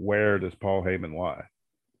 where does Paul Heyman lie?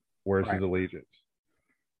 Where's his allegiance?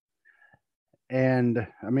 And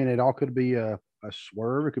I mean, it all could be a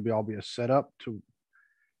swerve. It could be a setup to,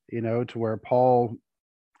 to where Paul,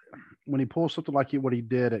 when he pulls something like what he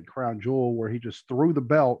did at Crown Jewel, where he just threw the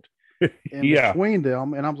belt in between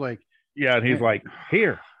them, and I was like, yeah, and he's like,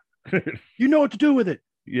 here, you know what to do with it.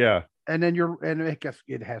 Yeah. And then I guess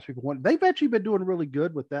it has people want. They've actually been doing really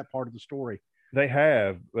good with that part of the story. They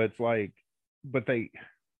have. It's like, but they've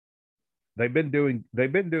been doing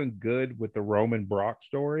good with the Roman Brock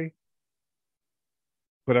story.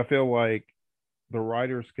 But I feel like the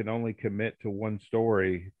writers can only commit to one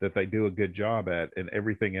story that they do a good job at, and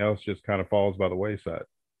everything else just kind of falls by the wayside.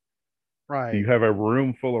 Right. You have a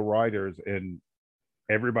room full of writers, and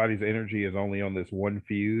everybody's energy is only on this one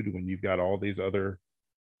feud when you've got all these other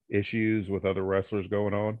issues with other wrestlers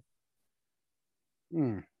going on.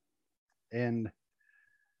 And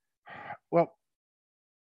well,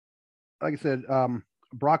 like I said,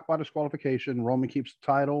 Brock by disqualification, Roman keeps the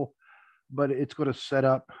title, but it's going to set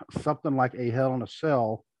up something like a Hell in a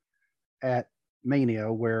Cell at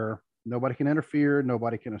Mania where nobody can interfere,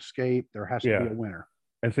 nobody can escape. There has to be a winner.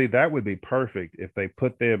 And see, that would be perfect if they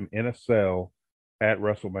put them in a cell at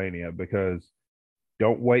WrestleMania, because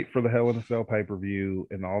don't wait for the Hell in a Cell pay-per-view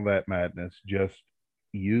and all that madness. Just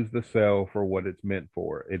use the cell for what it's meant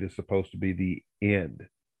for. It is supposed to be the end.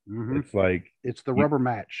 Mm-hmm. It's like it's the rubber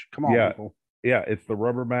match. Come on, people. Yeah, it's the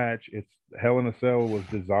rubber match. It's Hell in a Cell was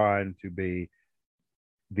designed to be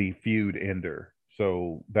the feud ender.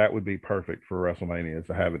 So that would be perfect for WrestleMania,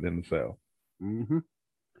 to have it in the cell. Mm-hmm.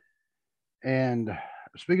 And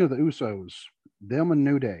speaking of the Usos, them and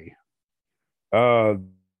New Day.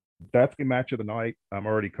 That's the match of the night. I'm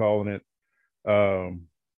already calling it.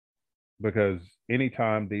 Because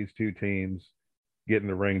anytime these two teams get in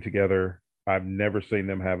the ring together, I've never seen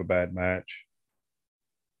them have a bad match.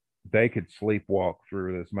 They could sleepwalk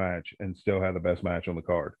through this match and still have the best match on the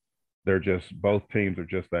card. Both teams are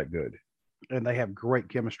just that good. And they have great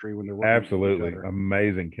chemistry when they're working. Absolutely.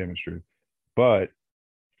 Amazing chemistry. But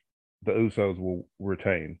the Usos will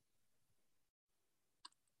retain.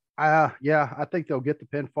 Yeah, I think they'll get the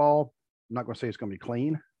pinfall. I'm not going to say it's going to be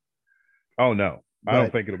clean. Oh, no. I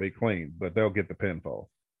don't think it'll be clean, but they'll get the pinfall.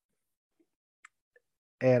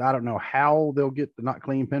 And I don't know how they'll get the not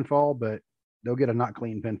clean pinfall, but they'll get a not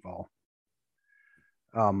clean pinfall.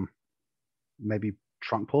 Maybe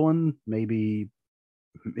trunk pulling, maybe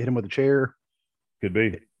hit him with a chair. Could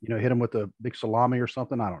be. Hit him with a big salami or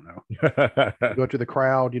something. I don't know. Go to the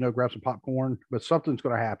crowd, grab some popcorn, but something's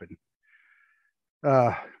going to happen.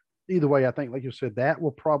 Either way, I think, like you said, that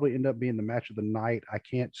will probably end up being the match of the night. I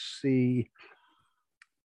can't see.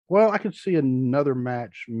 Well, I could see another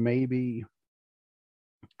match maybe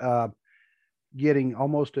getting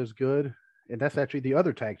almost as good, and that's actually the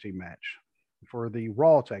other tag team match for the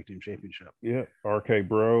Raw Tag Team Championship. Yeah, RK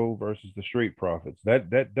Bro versus the Street Profits.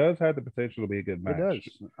 That does have the potential to be a good match. It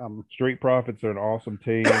does. Street Profits are an awesome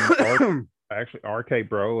team. Actually, RK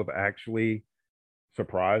Bro have actually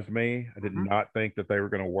surprised me. I did not think that they were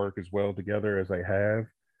going to work as well together as they have.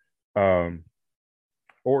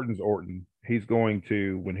 Orton's Orton. He's going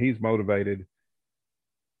to, when he's motivated,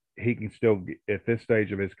 he can still, at this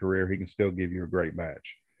stage of his career, he can still give you a great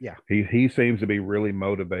match. Yeah. He seems to be really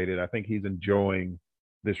motivated. I think he's enjoying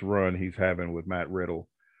this run he's having with Matt Riddle.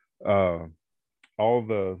 All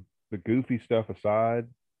the goofy stuff aside,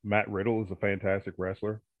 Matt Riddle is a fantastic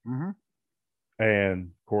wrestler. And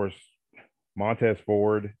of course, Montez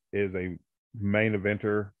Ford is a main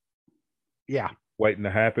eventer. Yeah. Waiting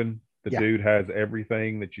to happen. The dude has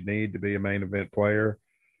everything that you need to be a main event player.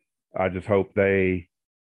 I just hope they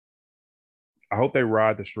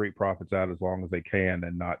ride the Street Profits out as long as they can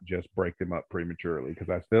and not just break them up prematurely, because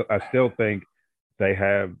I still think they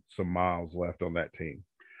have some miles left on that team.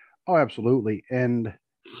 Oh, absolutely. And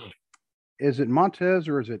is it Montez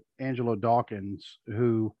or is it Angelo Dawkins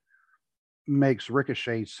who makes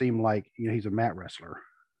Ricochet seem like he's a mat wrestler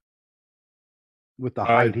with the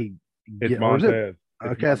height he gets? It's Montez.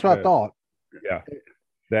 Okay, that's what I thought. Yeah,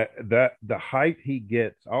 that the height he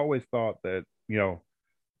gets. I always thought that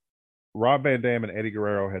Rob Van Dam and Eddie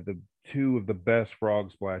Guerrero had the two of the best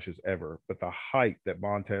frog splashes ever, but the height that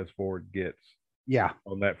Montez Ford gets,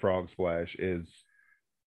 on that frog splash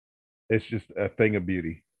it's just a thing of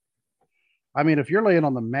beauty. I mean, if you're laying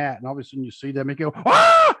on the mat and all of a sudden you see them and go,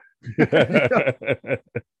 ah!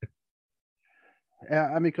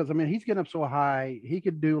 I mean, because he's getting up so high, he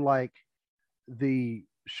could do like the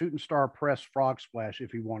shooting star press frog splash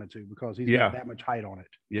if he wanted to, because he's got that much height on it.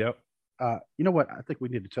 Yep. You know what? I think we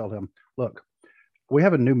need to tell him, look, we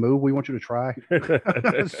have a new move we want you to try.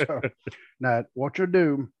 So now what you'll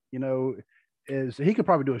do, is he could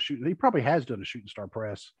probably do he probably has done a shooting star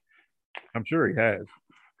press. I'm sure he has.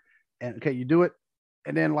 And okay, you do it.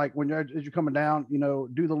 And then like as you're coming down,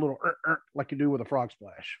 do the little like you do with a frog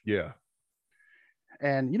splash. Yeah.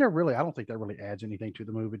 And really, I don't think that really adds anything to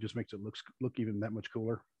the move. It just makes it look even that much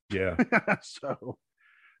cooler. Yeah. So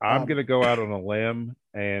I'm going to go out on a limb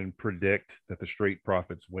and predict that the Street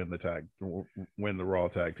Profits win the Raw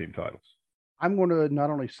Tag Team titles. I'm going to not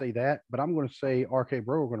only say that, but I'm going to say RK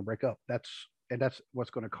Bro are going to break up. That's what's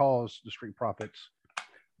going to cause the Street Profits.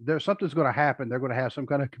 Something's going to happen. They're going to have some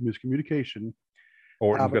kind of miscommunication.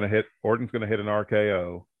 Orton's going to hit an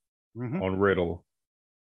RKO on Riddle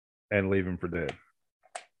and leave him for dead.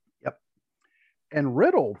 Yep. And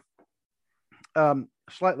Riddle,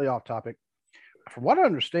 slightly off topic, from what I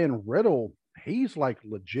understand, Riddle, he's like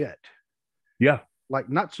legit. Yeah. Like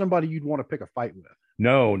not somebody you'd want to pick a fight with.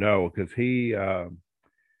 No, because he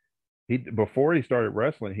before he started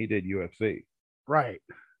wrestling, he did UFC. Right.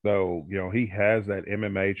 So, he has that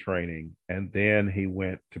MMA training, and then he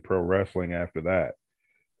went to pro wrestling after that.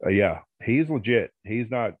 He's legit. He's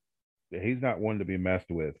not one to be messed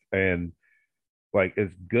with. And like, as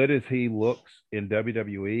good as he looks in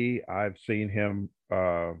WWE, I've seen him.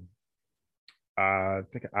 I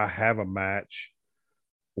think I have a match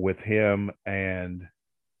with him and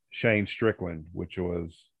Shane Strickland, which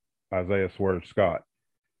was Isaiah Swerve Scott,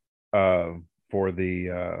 for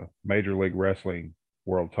the Major League Wrestling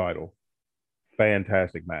World Title.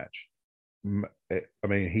 Fantastic match. I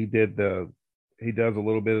mean, he does a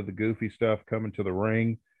little bit of the goofy stuff coming to the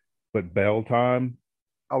ring, but bell time.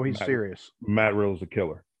 Oh, he's serious. Matt Riddle's a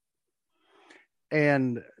killer.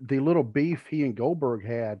 And the little beef he and Goldberg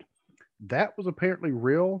had, that was apparently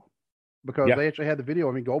real, because they actually had the video.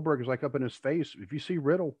 I mean, Goldberg is like up in his face. If you see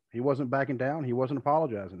Riddle, he wasn't backing down. He wasn't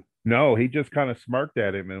apologizing. No, he just kind of smirked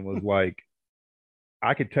at him and was like,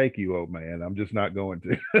 I could take you, old man. I'm just not going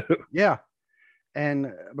to. Yeah.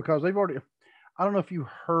 And because they've already, I don't know if you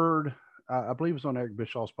heard, I believe it was on Eric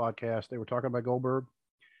Bischoff's podcast. They were talking about Goldberg.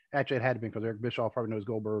 Actually, it had to be, because Eric Bischoff probably knows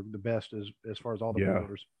Goldberg the best as far as all the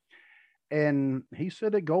promoters. And he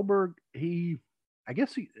said that Goldberg, the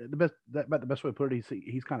best way to put it,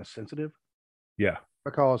 he's kind of sensitive. Yeah.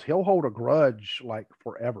 Because he'll hold a grudge like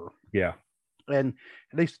forever. Yeah. And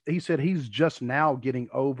he said he's just now getting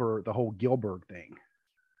over the whole Gilbert thing.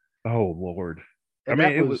 Oh, Lord. And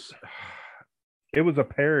I mean, it was a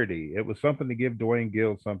parody. It was something to give Dwayne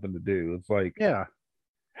Gill something to do. It's like Yeah,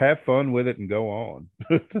 have fun with it and go on.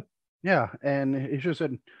 yeah, and he just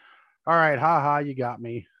said, "All right, ha ha, you got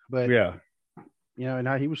me." But Yeah. and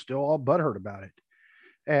now he was still all butthurt about it.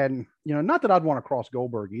 And not that I'd want to cross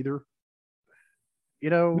Goldberg either. You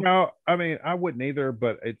know, No, I mean I wouldn't either,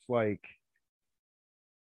 but it's like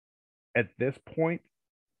at this point,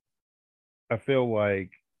 I feel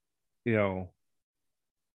like, you know,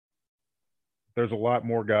 there's a lot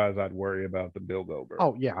more guys I'd worry about than Bill Goldberg.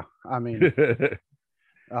 oh yeah, I mean,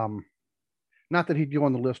 um, not that he'd go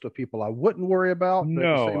on the list of people I wouldn't worry about, but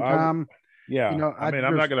at the No, same time, yeah. I I'd mean,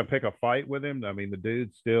 I'm not just going to pick a fight with him. I mean, you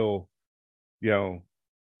know,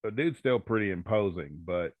 the dude's still pretty imposing,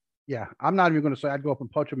 but yeah, I'm not even going to say I'd go up and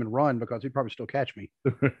punch him and run because he'd probably still catch me.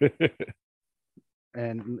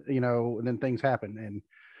 And and then things happen. And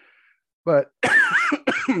but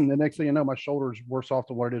the next thing you know, my shoulder's worse off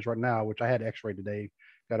than what it is right now, which I had X-ray today.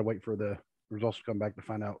 Got to wait for the results to come back to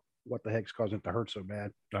find out what the heck's causing it to hurt so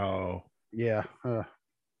bad. oh, Yeah,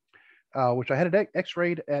 which I had it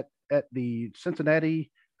X-rayed at the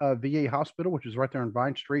Cincinnati VA hospital, which is right there on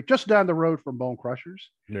Vine Street, just down the road from Bone Crushers,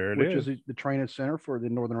 there it which is. is the training center for the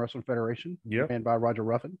Northern Wrestling Federation, Yep. ran by Roger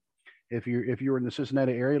Ruffin. If you're in the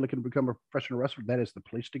Cincinnati area looking to become a professional wrestler, that is the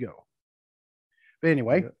place to go. But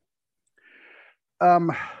anyway, Yep.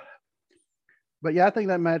 um, but yeah, I think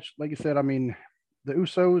that match, like you said, I mean, the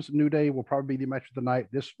Usos, New Day will probably be the match of the night.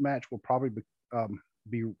 This match will probably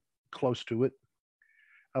be close to it.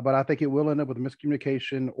 But I think it will end up with a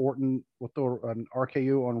miscommunication. Orton will throw an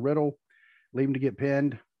RKO on Riddle, leave him to get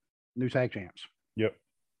pinned. New tag champs. Yep.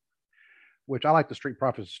 Which I like the Street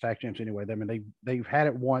Profits as tag champs anyway. I mean, they've had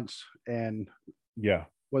it once, and Yeah.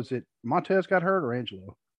 was it Montez got hurt or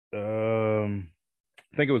Angelo?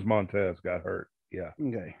 I think it was Montez got hurt. Yeah.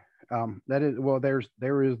 Okay. That is well. There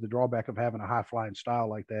is the drawback of having a high flying style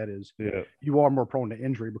like that is Yeah. you are more prone to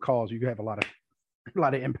injury because you have a lot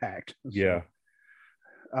of impact. Yeah.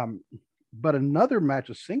 So, but another match,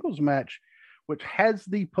 a singles match, which has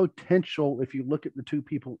the potential, if you look at the two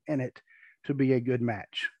people in it, to be a good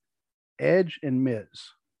match. Edge and Miz.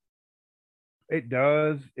 It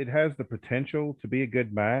does. It has the potential to be a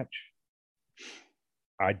good match.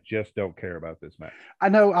 I just don't care about this match. I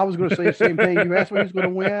know I was going to say the same thing. You asked me who's going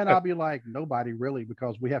to win, I'll be like, nobody really,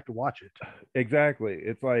 because we have to watch it. Exactly.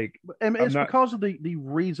 It's like And it's not, because of the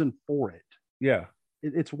reason for it. yeah.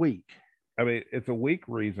 It's weak. I mean, it's a weak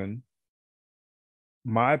reason.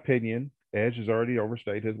 My opinion, Edge has already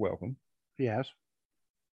overstayed his welcome. Yes.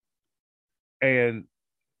 And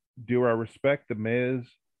do I respect the Miz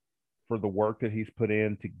for the work that he's put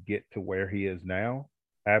in to get to where he is now?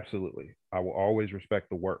 Absolutely. I will always respect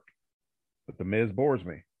the work. But the Miz bores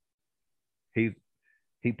me.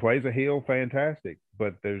 He plays a heel fantastic,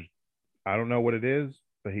 but I don't know what it is,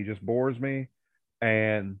 but he just bores me.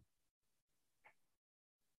 And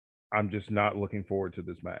I'm just not looking forward to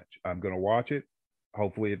this match. I'm going to watch it.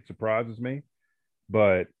 Hopefully it surprises me,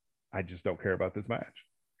 but I just don't care about this match.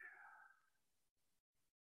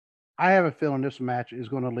 I have a feeling this match is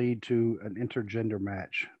going to lead to an intergender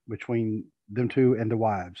match between them two and the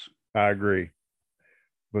wives. I agree.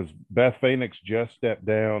 Was Beth Phoenix just stepped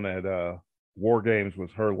down at War Games was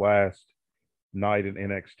her last night in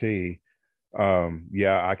NXT.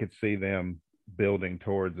 Yeah, I could see them building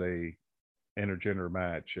towards a intergender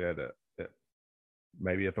match at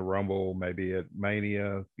maybe at the Rumble, maybe at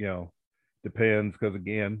Mania. Depends, because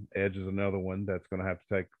again, Edge is another one that's going to have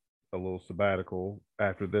to take a little sabbatical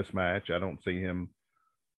after this match. I don't see him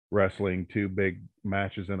wrestling two big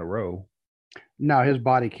matches in a row. No, his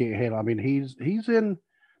body can't handle. I mean, he's in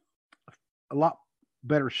a lot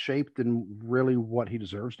better shape than really what he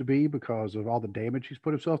deserves to be because of all the damage he's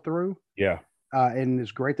put himself through. Yeah. And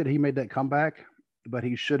it's great that he made that comeback, but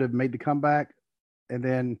he should have made the comeback and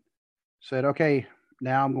then said, okay,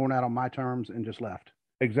 now I'm going out on my terms, and just left.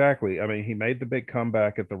 Exactly. I mean, he made the big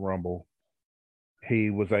comeback at the Rumble. He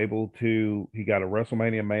got a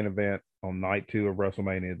WrestleMania main event on night 2 of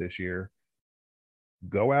WrestleMania this year.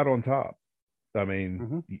 Go out on top. I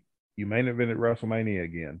mean, you main evented WrestleMania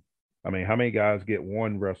again. I mean, how many guys get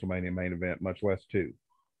one WrestleMania main event, much less 2?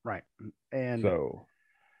 Right. And so,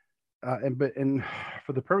 and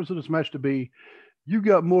for the purpose of this match to be, you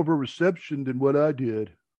got more of a reception than what I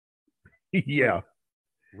did. Yeah. Like,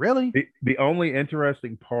 really? The only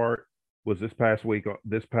interesting part was this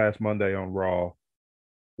past Monday on Raw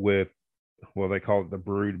with, well, they call it the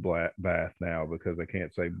brood bath now because they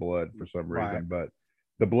can't say blood for some reason, Right. but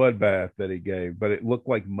the blood bath that he gave, but it looked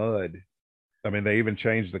like mud. I mean, they even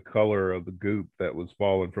changed the color of the goop that was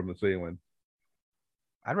falling from the ceiling.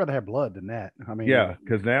 I'd rather have blood than that. I mean, Yeah,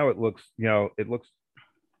 because now it looks, it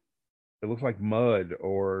looks like mud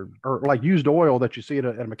or like used oil that you see at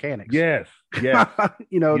a mechanics. yes, yes,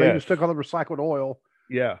 They yes, just took all the recycled oil,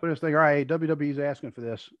 yeah, put this thing. All right, WWE's asking for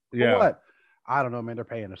this for yeah, what? I don't know, man. They're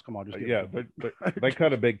paying us. Come on, just give it yeah. to them. But they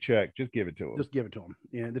cut a big check. Just give it to them. Just give it to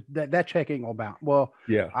them. That check ain't gonna bounce. Well,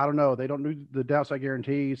 Yeah, I don't know. They don't do the downside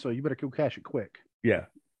guarantee, so you better go cash it quick. yeah.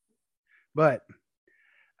 But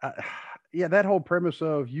uh, yeah, that whole premise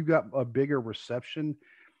of you got a bigger reception,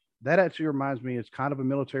 that actually reminds me. It's kind of a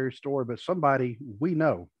military story, but somebody we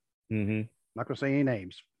know. Mm-hmm. Not gonna say any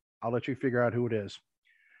names. I'll let you figure out who it is.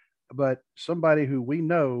 But somebody who we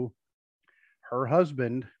know, her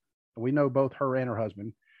husband, we know both her and her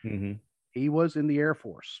husband. Mm-hmm. He was in the Air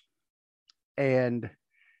Force, and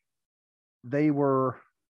they were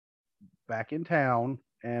back in town.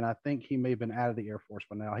 And I think he may have been out of the Air Force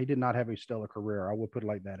by now. He did not have a stellar career. I will put it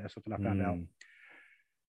like that. That's something I found out.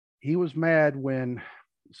 He was mad when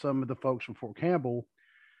some of the folks from Fort Campbell,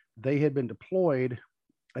 they had been deployed,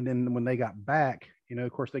 and then when they got back,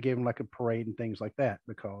 of course, they gave him like a parade and things like that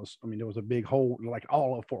because I mean there was a big hole like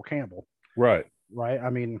all of Fort Campbell, Right. right? I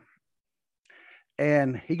mean,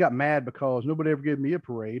 and he got mad because nobody ever gave me a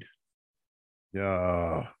parade.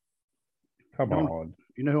 Yeah. Come You know, on.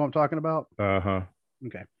 you know who I'm talking about? Uh-huh.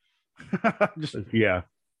 Okay. Just Yeah.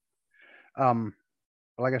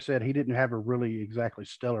 like I said, he didn't have a really exactly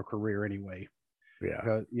stellar career anyway. Yeah.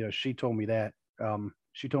 Because she told me that.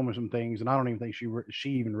 She told me some things, and I don't even think she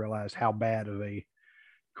even realized how bad of a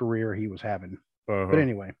career he was having. But Uh-huh.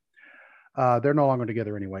 anyway, they're no longer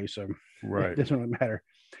together anyway, so it Right. doesn't really matter.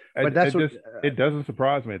 But It, that's it what, just it doesn't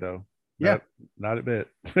surprise me though. yeah, Not a bit.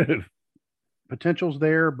 potential's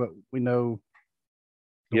there, but we know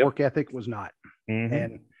the Yep. work ethic was not,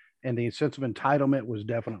 Mm-hmm. and the sense of entitlement was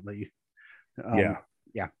definitely, Yeah.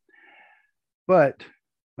 yeah. But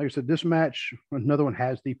like I said, this match, another one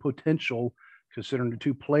has the potential, considering the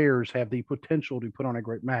two players have the potential to put on a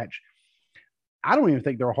great match. I don't even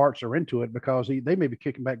think their hearts are into it because they may be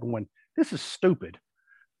kicking back going, this is stupid.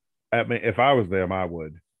 I mean, if I was them, I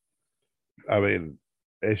would. I mean,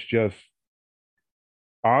 it's just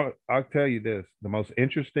I'll tell you this: the most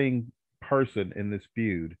interesting person in this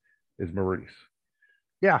feud is Maurice.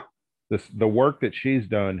 Yeah, The work that she's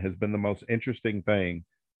done has been the most interesting thing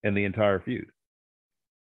in the entire feud.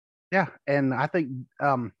 yeah. And I think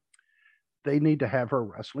they need to have her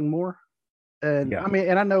wrestling more. And Yeah, I mean,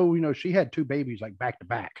 and I know, she had two babies like back to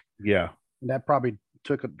back. yeah, And that probably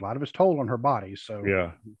took a lot of its toll on her body. So,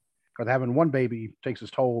 yeah, because having one baby takes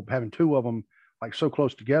its toll, having two of them like so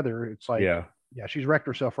close together, it's like, yeah, yeah, she's wrecked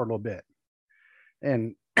herself for a little bit.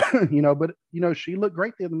 And, but, she looked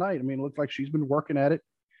great the other night. I mean, it looked like she's been working at it,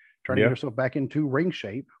 trying to get yeah. herself back into ring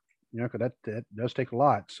shape, because that does take a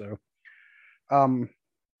lot. So, um,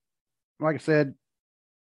 like I said,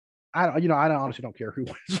 I honestly don't care who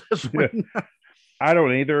wins this one. I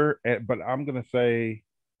don't either, but I'm gonna say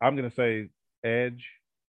Edge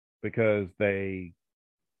because they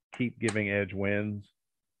keep giving Edge wins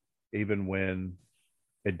even when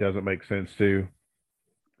it doesn't make sense to.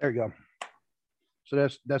 There you go. So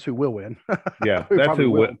that's who will win. Yeah, Who probably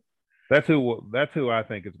will. that's who I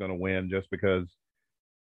think is going to win just because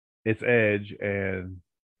it's Edge and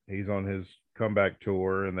he's on his comeback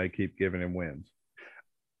tour and they keep giving him wins.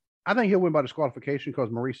 I think he'll win by disqualification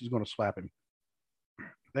because Maurice is going to slap him. There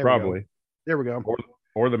we go. Probably. There we go.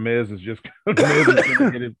 Or the Miz is just the Miz is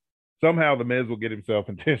going to get him somehow the Miz will get himself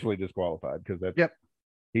intentionally disqualified because that's Yep.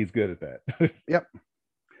 he's good at that. Yep.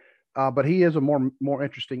 But he is a more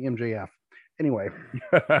interesting MJF. Anyway,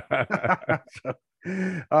 so,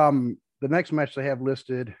 the next match they have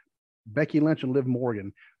listed: Becky Lynch and Liv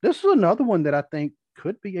Morgan. This is another one that I think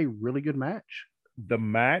could be a really good match.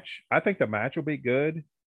 I think the match will be good.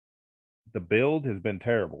 The build has been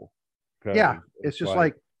terrible. Yeah, it's just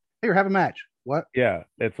like, here, have a match. What? Yeah,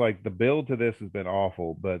 it's like the build to this has been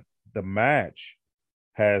awful, but the match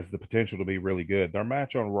has the potential to be really good. Their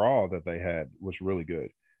match on Raw that they had was really good.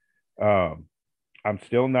 I'm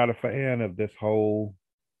still not a fan of this whole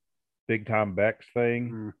big time Bex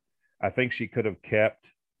thing. Mm. I think she could have kept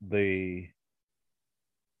the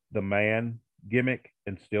man gimmick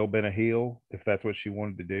and still been a heel if that's what she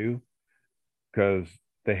wanted to do, because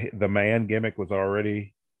the man gimmick was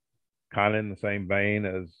already kind of in the same vein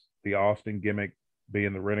as the Austin gimmick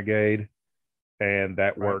being the renegade, and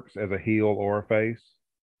that Right. works as a heel or a face.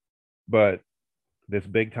 But this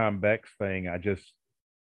big time Bex thing,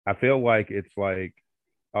 I feel like it's like,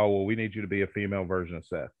 oh well, we need you to be a female version of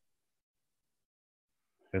Seth.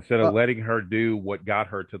 Instead of letting her do what got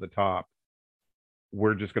her to the top,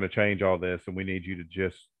 we're just going to change all this and we need you to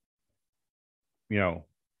just,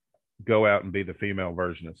 go out and be the female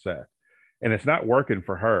version of Seth. And it's not working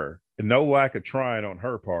for her. And no lack of trying on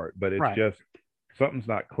her part, but it's Right. just something's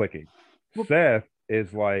not clicking. Well, Seth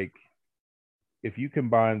is like, if you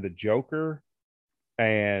combine the Joker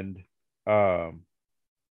and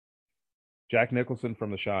Jack Nicholson from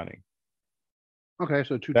The Shining. Okay,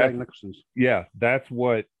 so two Jack Nicholsons. Yeah, that's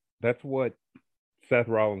what Seth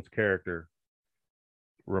Rollins' character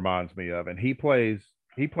reminds me of. And he plays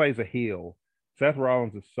a heel. Seth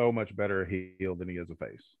Rollins is so much better a heel than he is a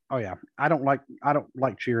face. Oh yeah, I don't like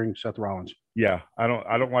cheering Seth Rollins. Yeah, I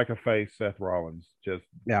don't like a face Seth Rollins. Just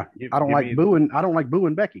yeah, I don't like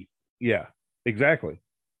booing Becky. Yeah, exactly.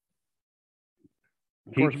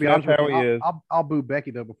 Of course, to be honest with you, I'll boo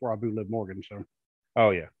Becky though before I boo Liv Morgan. So. Oh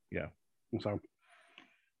yeah. And so,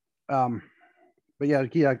 but yeah,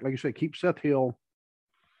 like you said, keep Seth heel,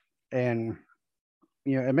 and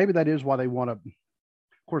and maybe that is why they want to.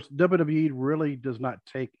 Of course, WWE really does not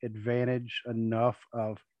take advantage enough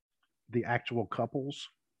of the actual couples.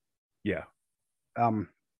 Yeah. I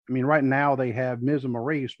mean, right now they have Miz and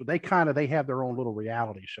Maurice, but they have their own little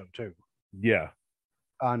reality show too. Yeah.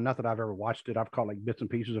 Not that I've ever watched it. I've caught like bits and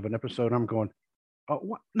pieces of an episode. I'm going, oh,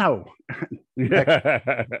 what? No.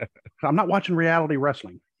 I'm not watching reality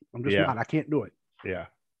wrestling. I'm just not. I can't do it. Yeah.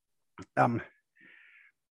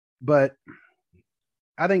 But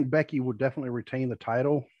I think Becky would definitely retain the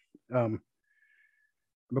title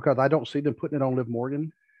because I don't see them putting it on Liv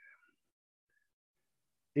Morgan.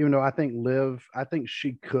 Even though I think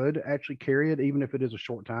she could actually carry it, even if it is a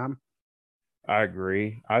short time. I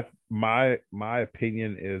agree. My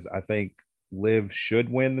opinion is I think Liv should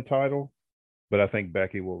win the title, but I think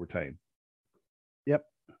Becky will retain. Yep.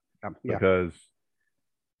 Yeah. Because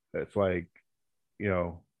it's like,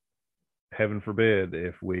 heaven forbid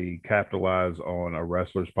if we capitalize on a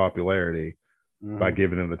wrestler's popularity by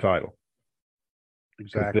giving him the title.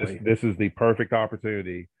 Exactly. This is the perfect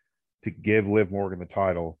opportunity to give Liv Morgan the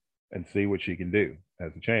title and see what she can do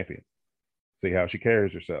as a champion. See how she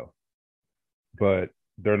carries herself. But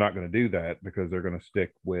they're not going to do that because they're going to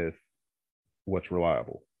stick with what's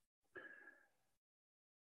reliable.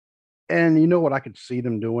 And you know what I could see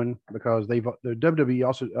them doing, because the WWE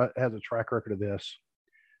also has a track record of this.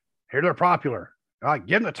 Here they're popular. Give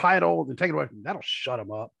them the title and take it away. That'll shut them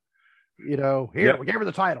up. Here we gave her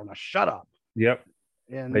the title. Now shut up. Yep.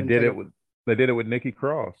 And they did it with Nikki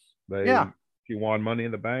Cross. She won Money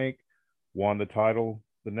in the Bank, won the title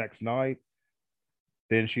the next night.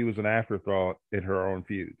 Then she was an afterthought in her own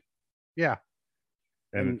feud. Yeah.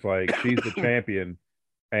 And it's like she's the champion,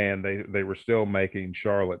 and they were still making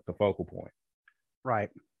Charlotte the focal point. Right.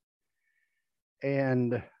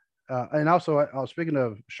 And also, speaking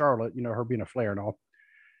of Charlotte, her being a Flair and all,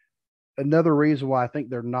 another reason why I think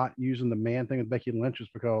they're not using the man thing with Becky Lynch is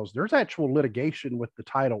because there's actual litigation with the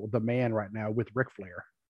title, the man, right now with Ric Flair.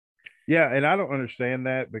 Yeah, and I don't understand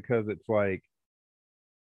that, because it's like,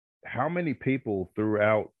 how many people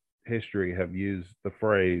throughout history have used the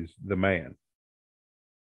phrase "the man"?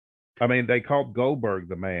 I mean, they called Goldberg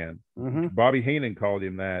the man. Mm-hmm. Bobby Heenan called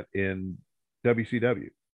him that in WCW.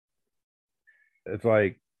 It's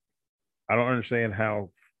like, I don't understand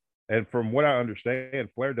how. And from what I understand,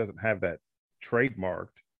 Flair doesn't have that trademarked.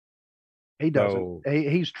 He doesn't.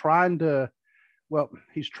 He's trying to. Well,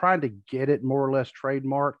 he's trying to get it more or less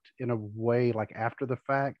trademarked in a way, like after the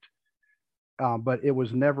fact. But it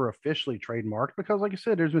was never officially trademarked because, like I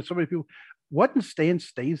said, there's been so many people. Wasn't Stan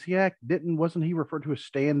Stasiak? Wasn't he referred to as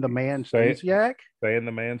Stan the Man Stasiak? Stan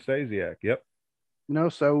the Man Stasiak. Yep.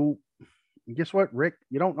 So guess what, Rick?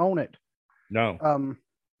 You don't own it. No.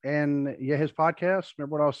 And yeah, his podcast.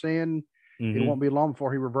 Remember what I was saying? Mm-hmm. It won't be long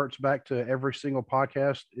before he reverts back to every single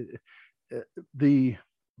podcast. The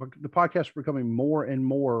podcast is becoming more and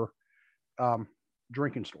more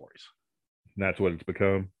drinking stories. And that's what it's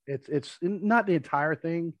become. It's not the entire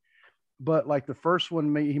thing, but like the first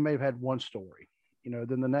one, he may have had one story,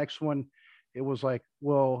 then the next one, it was like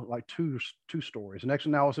two stories. The next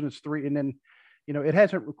one, now all of a sudden it's three. And then, it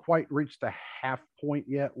hasn't quite reached the half point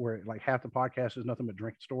yet where like half the podcast is nothing but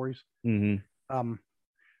drinking stories. Mm-hmm.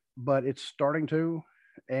 But it's starting to,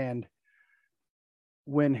 and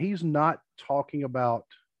when he's not talking about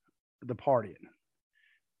the partying,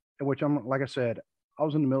 which like I said, I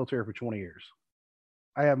was in the military for 20 years.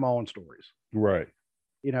 I have my own stories. Right.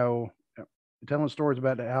 Telling stories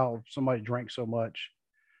about how somebody drank so much.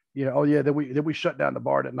 Oh yeah, then we shut down the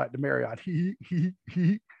bar that night, the Marriott.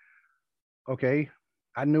 Okay.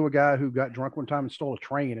 I knew a guy who got drunk one time and stole a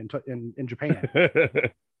train in Japan.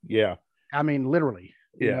 Yeah. I mean, literally.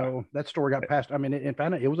 That story got passed. I mean, in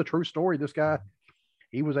fact, it was a true story. This guy,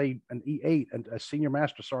 he was an E8, a senior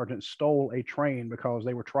master sergeant, stole a train because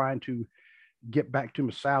they were trying to get back to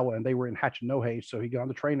Misawa and they were in Hachinohe. So he got on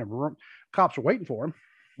the train and cops were waiting for him.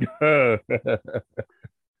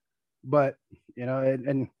 But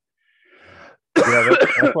and yeah,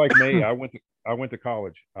 that's like me. I went to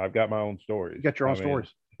college. I've got my own stories. You got your own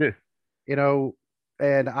stories.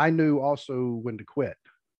 And I knew also when to quit.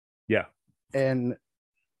 Yeah. And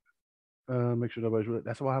make sure nobody's.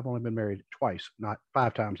 That's why I've only been married twice, not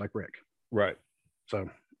 5 times like Rick. Right. So,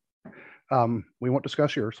 we won't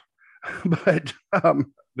discuss yours, but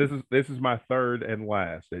this is my third and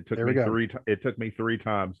last. It took me It took me 3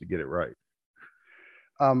 times to get it right.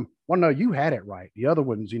 Well, no, you had it right. The other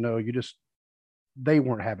ones, they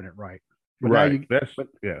weren't having it right. But right.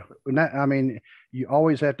 I mean, you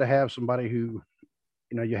always have to have somebody who,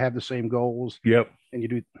 you have the same goals. Yep. And you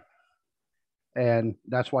do. And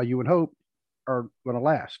that's why you and Hope are going to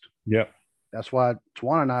last. Yep. That's why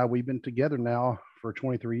Twan and I, we've been together now for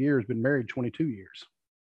 23 years, been married 22 years.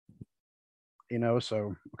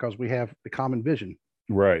 So because we have the common vision.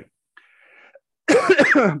 Right.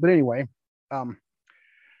 But anyway,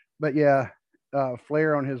 but yeah,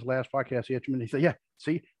 Flair on his last podcast, he said, yeah,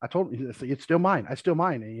 see, I told him, it's still mine. It's still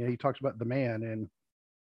mine. And he talks about the man and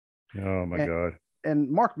oh my God. And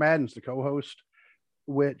Mark Madden's the co-host,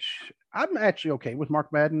 which I'm actually okay with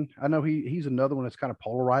Mark Madden. I know he's another one that's kind of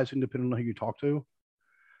polarizing depending on who you talk to.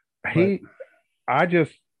 When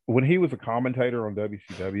he was a commentator on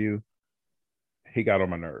WCW, he got on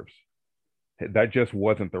my nerves. That just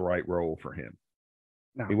wasn't the right role for him.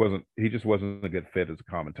 No. He just wasn't a good fit as a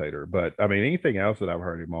commentator. But I mean, anything else that I've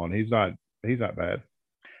heard him on, he's not bad.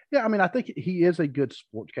 Yeah, I mean, I think he is a good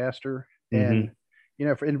sportscaster. Mm-hmm.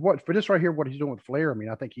 And for this right here, what he's doing with Flair, I mean,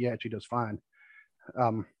 I think he actually does fine.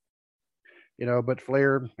 But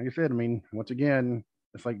Flair, like I said, I mean, once again,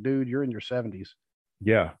 it's like, dude, you're in your 70s.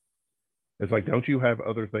 Yeah. It's like, don't you have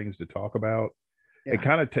other things to talk about? Yeah.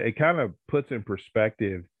 It kind of puts in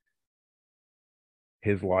perspective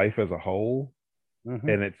his life as a whole. Mm-hmm.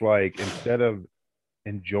 And it's like, instead of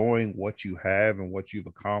enjoying what you have and what you've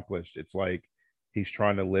accomplished, it's like he's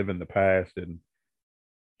trying to live in the past and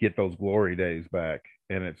get those glory days back.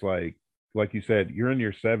 And it's like you said, you're in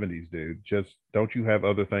your 70s, dude. Just don't you have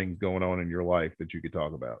other things going on in your life that you could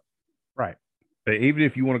talk about? Right. Even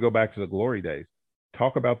if you want to go back to the glory days,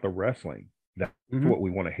 talk about the wrestling. That's mm-hmm. what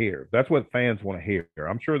we want to hear. That's what fans want to hear.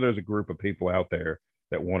 I'm sure there's a group of people out there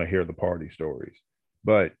that want to hear the party stories,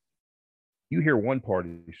 but you hear one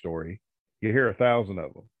party story, you hear 1,000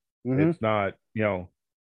 of them. Mm-hmm. It's not, the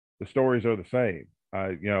stories are the same.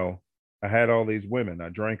 I had all these women, I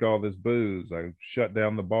drank all this booze, I shut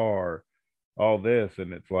down the bar, all this.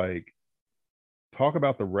 And it's like, talk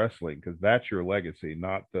about the wrestling, because that's your legacy,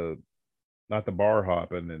 not the bar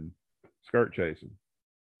hopping and skirt chasing.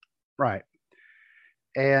 Right.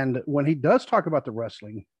 And when he does talk about the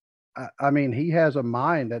wrestling, I mean, he has a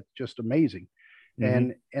mind that's just amazing.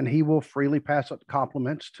 Mm-hmm. And he will freely pass out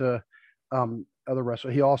compliments to other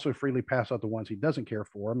wrestlers. He also freely pass out the ones he doesn't care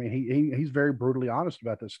for. I mean, he's very brutally honest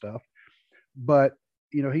about this stuff. But,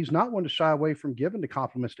 he's not one to shy away from giving the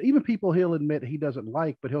compliments to even people he'll admit he doesn't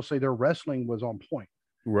like, but he'll say their wrestling was on point.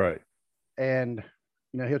 Right. And,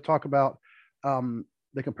 he'll talk about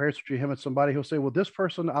the comparison between him and somebody. He'll say, well, this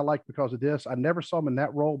person I like because of this. I never saw him in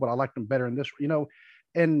that role, but I liked him better in this,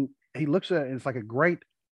 and he looks at it and it's like a great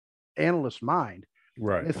analyst mind.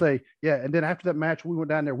 Right. They say, yeah. And then after that match, we went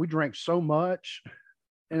down there, we drank so much.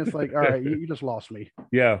 And it's like, all right, you just lost me.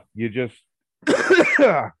 Yeah. You just.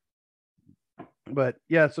 But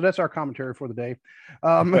yeah, so that's our commentary for the day.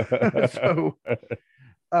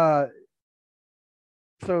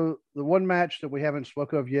 So the one match that we haven't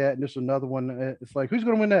spoke of yet, and this is another one. It's like, who's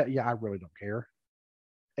going to win that? Yeah, I really don't care.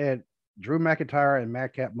 And Drew McIntyre and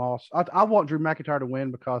Madcap Moss. I want Drew McIntyre to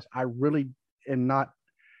win because I really am not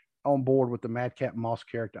on board with the Madcap Moss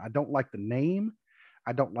character. I don't like the name.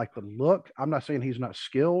 I don't like the look. I'm not saying he's not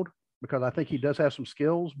skilled, because I think he does have some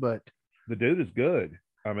skills, but the dude is good.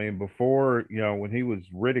 I mean, before, when he was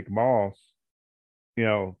Riddick Moss,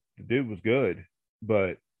 the dude was good.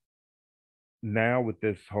 But now with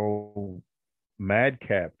this whole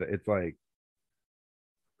Madcap, it's like,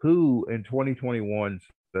 who in 2021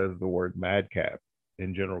 says the word Madcap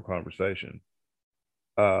in general conversation?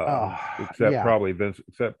 Except probably Vince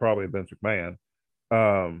McMahon.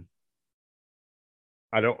 I'm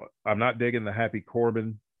not digging the Happy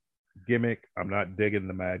Corbin gimmick. I'm not digging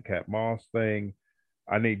the Madcap Moss thing.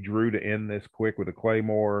 I need Drew to end this quick with a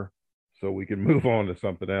Claymore so we can move on to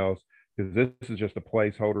something else, because this is just a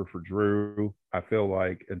placeholder for Drew, I feel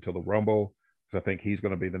like, until the Rumble, because I think he's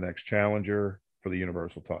going to be the next challenger for the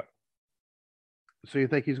Universal title. So you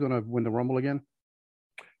think he's going to win the Rumble again?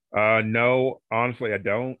 No, honestly, I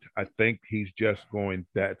don't. I think he's just going.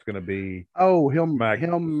 That's going to be Oh, Smack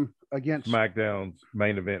him against. SmackDown's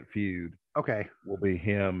main event feud Okay. will be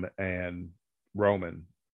him and Roman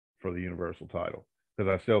for the Universal title. Because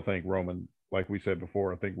I still think Roman, like we said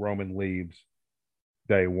before, I think Roman leaves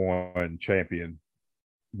day one champion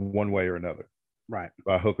one way or another, Right.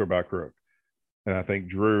 by hook or by crook. And I think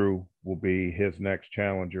Drew will be his next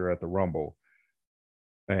challenger at the Rumble.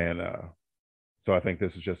 And so I think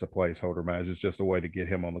this is just a placeholder match. It's just a way to get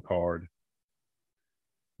him on the card.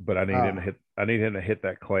 But I need him to hit. I need him to hit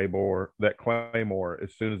that claymore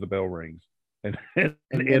as soon as the bell rings, and and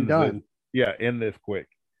ends this. done. Yeah, end this quick.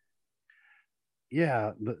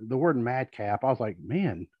 Yeah, the word madcap. I was like,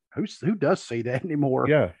 man, who does say that anymore?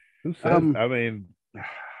 Yeah, who says? I mean,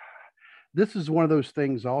 this is one of those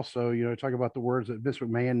things. Also, talk about the words that Vince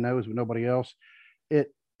McMahon knows, but nobody else.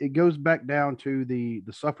 It goes back down to the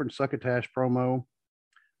Suffering Succotash promo.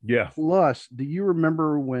 yeah, Plus, do you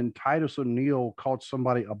remember when Titus O'Neil called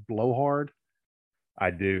somebody a blowhard? I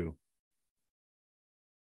do.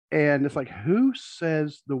 And it's like, who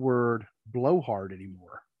says the word blowhard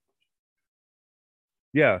anymore?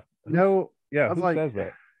 Yeah, I was who like, says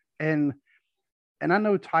that? and I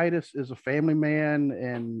know Titus is a family man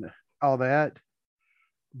and all that,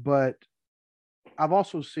 but I've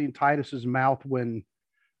also seen Titus's mouth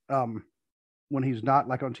um when he's not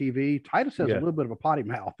like on TV. Titus has a little bit of a potty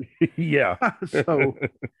mouth. Yeah. So,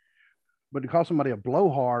 but to call somebody a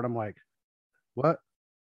blowhard, I'm like, what?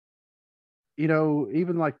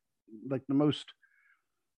 Even like the most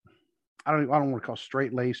I don't want to call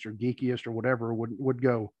straight laced or geekiest or whatever would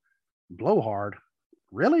go blowhard.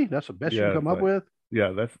 Really? That's the best you can come up with?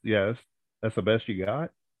 That's the best you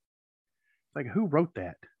got. Like, who wrote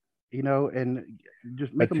that? And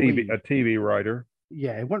just make them leave. A TV writer.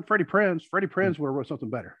 Yeah, it wasn't Freddie Prinze. Freddie Prinze would have wrote something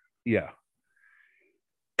better. Yeah.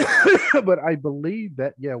 But I believe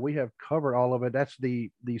that we have covered all of it. That's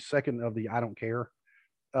the second of the I don't care.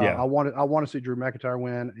 I want to see Drew McIntyre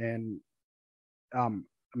win, and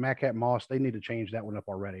Madcap Moss. They need to change that one up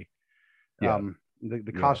already. Yeah.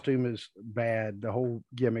 The costume is bad. The whole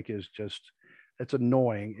gimmick is just it's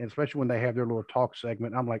annoying, and especially when they have their little talk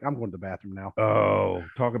segment. I'm like, I'm going to the bathroom now. Oh,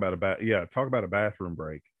 talk about a bathroom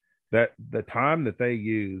break. That the time that they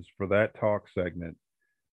use for that talk segment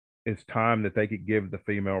is time that they could give the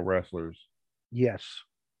female wrestlers. Yes.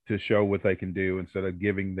 To show what they can do instead of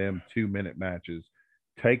giving them 2-minute matches.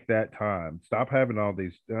 Take that time. Stop having all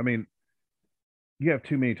these. I mean, you have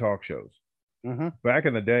too many talk shows. Mm-hmm. Back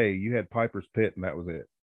in the day, you had Piper's Pit and that was it.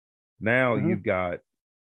 Now you've got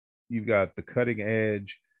the Cutting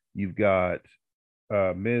Edge, you've got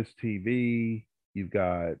Miz TV, you've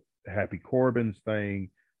got Happy Corbin's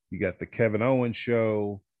thing, you got the Kevin Owens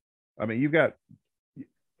show. I mean, you've got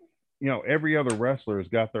every other wrestler has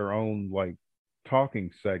got their own like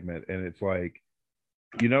talking segment, and it's like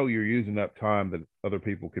you're using up time that other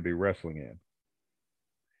people could be wrestling in.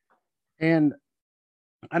 And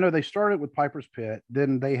I know they started with Piper's Pit.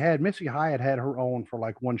 Then they had Missy Hyatt had her own for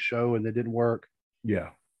like one show, and it didn't work. Yeah.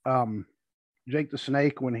 Jake the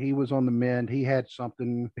Snake, when he was on the Mend, he had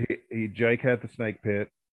something. Jake had the Snake Pit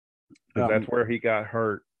because that's where he got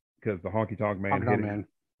hurt because the Honky Tonk Man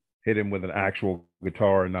hit him with an actual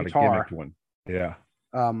guitar and not a gimmicked one. Yeah.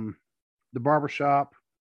 The Barbershop.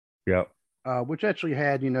 Yep. Which actually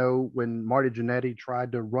had, when Marty Jannetty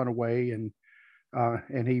tried to run away and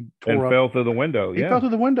he fell through the window. He fell through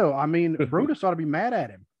the window. I mean, Brutus ought to be mad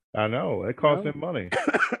at him. I know. It cost him money.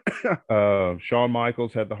 Shawn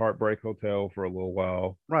Michaels had the Heartbreak Hotel for a little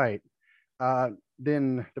while. Right.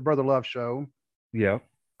 Then the Brother Love show. Yeah.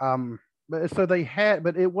 But so they had,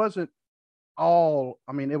 but it wasn't all,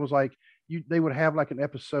 I mean, it was like they would have like an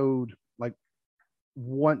episode like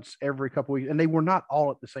once every couple weeks, and they were not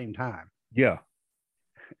all at the same time. Yeah.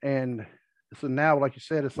 And so now, like you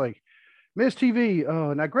said, it's like Miz TV.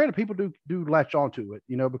 Now granted, people do latch onto it,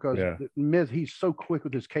 because Miz, he's so quick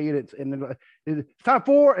with his cadence, and then it's time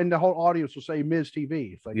for, and the whole audience will say Miz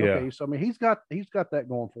TV. It's like, okay, so I mean, he's got that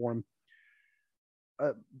going for him.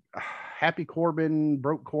 Happy Corbin,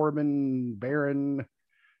 Broke Corbin, Baron.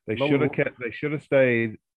 They should have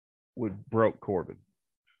stayed with Broke Corbin.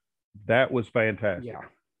 That was fantastic. Yeah.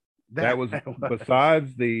 That was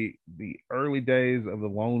besides the early days of the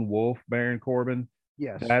Lone Wolf Baron Corbin.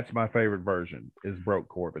 Yes. That's my favorite version is Broke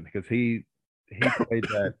Corbin because he played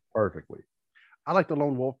that perfectly. I like the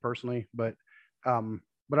Lone Wolf personally, but I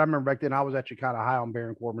remember back then I was actually kind of high on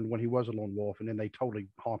Baron Corbin when he was a Lone Wolf, and then they totally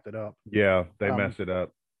honked it up. Yeah, they messed it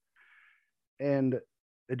up. And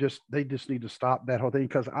they just need to stop that whole thing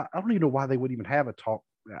because I don't even know why they would even have a talk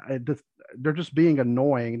they're just being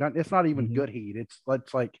annoying. It's not even Mhm. good heat. It's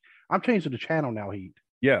like I'm changing the channel now. Heat.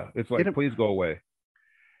 Yeah, it's like, please go away.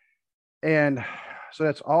 And so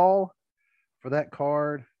that's all for that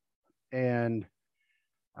card. And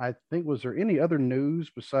I think, was there any other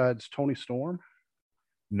news besides Tony Storm?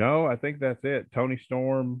 No, I think that's it. Tony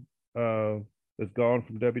Storm is gone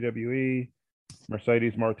from WWE.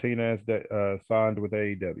 Mercedes Martinez signed with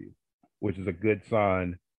AEW, which is a good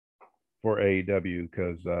sign for AEW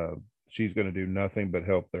because she's going to do nothing but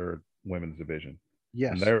help their women's division.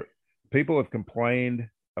 And Yes. people have complained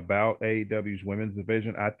about AEW's women's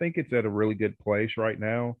division. I think it's at a really good place right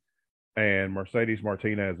now, and Mercedes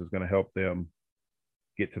Martinez is going to help them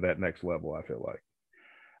get to that next level, I feel like.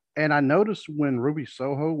 And I noticed when Ruby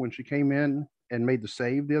Soho, when she came in and made the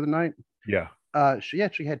save the other night, Yeah, she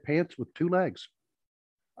actually had pants with 2 legs.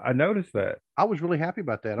 I noticed that. I was really happy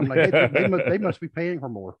about that. I'm like, hey, they must be paying her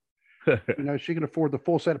more. You know, she can afford the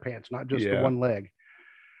full set of pants, not just the one leg.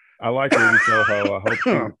 I like Ruby Soho.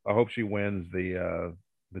 I hope she wins the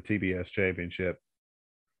TBS championship.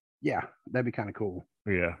 Yeah, that'd be kind of cool.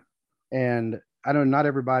 Yeah. And I know not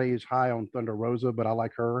everybody is high on Thunder Rosa, but I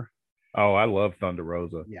like her. Oh, I love Thunder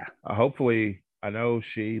Rosa. Yeah. Hopefully, I know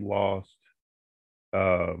she lost.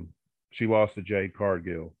 She lost to Jade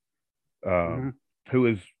Cargill, who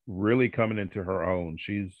is really coming into her own.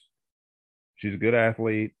 She's a good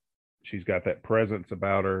athlete. She's got that presence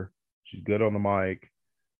about her. She's good on the mic.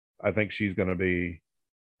 I think she's going to be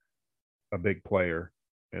a big player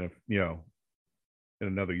in in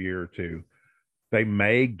another year or two. They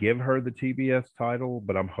may give her the TBS title,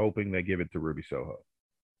 but I'm hoping they give it to Ruby Soho.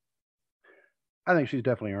 I think she's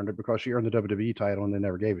definitely earned it because she earned the WWE title and they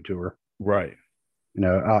never gave it to her. Right. You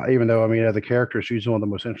know, even though, I mean, as a character, she's one of the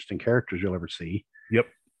most interesting characters you'll ever see. Yep.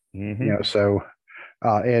 Mm-hmm. You know, so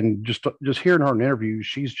and just hearing her in interviews,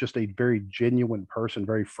 she's just a very genuine person,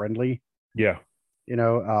 very friendly. Yeah. You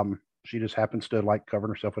know, she just happens to like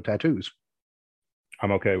covering herself with tattoos.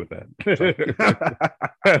 I'm okay with that.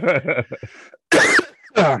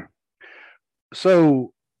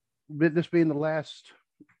 So this being the last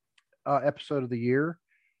episode of the year,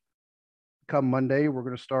 come Monday, we're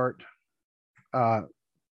going to start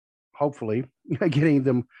hopefully getting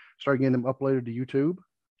them uploaded to YouTube.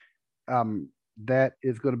 That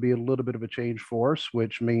is going to be a little bit of a change for us,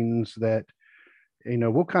 which means that, you know,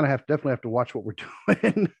 we'll kind of definitely have to watch what we're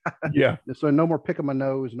doing. Yeah. So no more picking my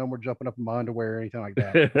nose, no more jumping up in my underwear or anything like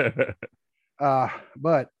that.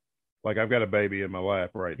 But like, I've got a baby in my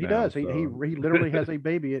lap right now. He does. So. He literally has a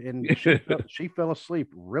baby, and she fell asleep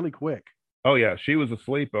really quick. Oh yeah, she was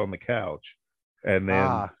asleep on the couch, and then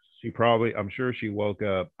I'm sure she woke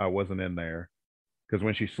up. I wasn't in there because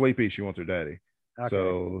when she's sleepy, she wants her daddy. Okay.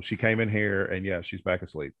 So she came in here, and yeah, she's back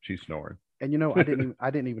asleep. She's snoring. And you know, I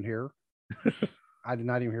didn't even hear her. I did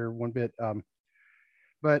not even hear her one bit.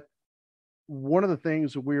 But one of the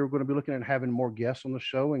things that we're going to be looking at having more guests on the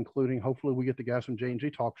show, including hopefully we get the guys from J&J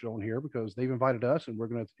Talk Show on here because they've invited us, and we're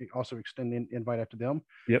going to also extend the invite out to them.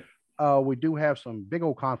 Yep. We do have some big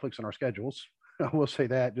old conflicts in our schedules. I will say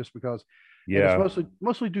that just because it's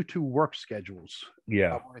mostly due to work schedules.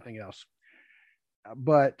 Yeah. Or anything else.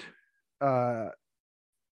 But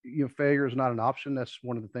you know, failure is not an option. That's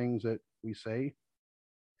one of the things that we say.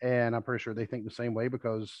 And I'm pretty sure they think the same way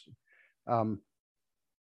because I'm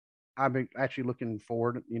actually looking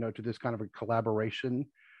forward, you know, to this kind of a collaboration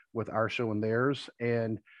with our show and theirs.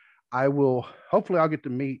 And hopefully I'll get to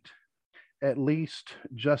meet at least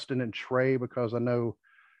Justin and Trey because I know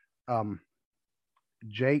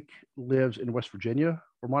Jake lives in West Virginia,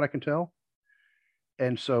 from what I can tell.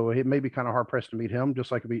 And so it may be kind of hard pressed to meet him,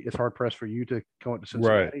 just like it's hard pressed for you to come up to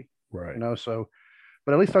Cincinnati. Right. You know, so,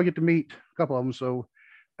 but at least I'll get to meet a couple of them. So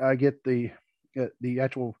I get the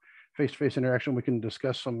actual face-to-face interaction. We can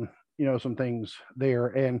discuss some things there,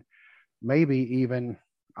 and maybe even,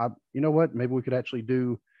 you know what, maybe we could actually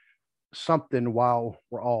do something while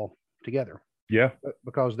we're all together. Yeah.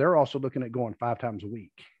 Because they're also looking at going 5 times a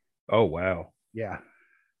week. Oh, wow. Yeah.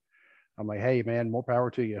 I'm like, hey man, more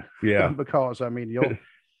power to you. Yeah. Because I mean,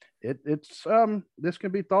 it's this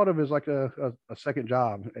can be thought of as like a second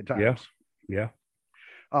job at times. Yeah.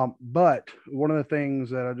 But one of the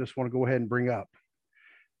things that I just want to go ahead and bring up,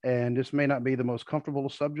 and this may not be the most comfortable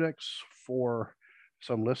of subjects for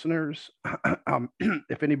some listeners.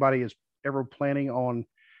 If anybody is ever planning on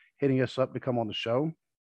hitting us up to come on the show,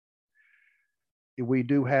 we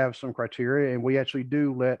do have some criteria, and we actually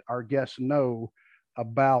do let our guests know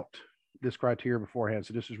about this criteria beforehand.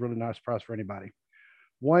 So this is really not a surprise for anybody.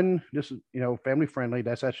 One, this is, you know, family friendly.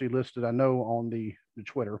 That's actually listed, I know, on the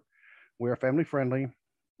Twitter. We are family friendly.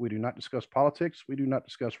 We do not discuss politics. We do not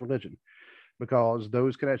discuss religion. because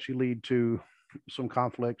those can actually lead to some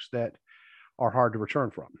conflicts that are hard to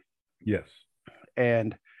return from. Yes.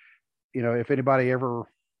 And, if anybody ever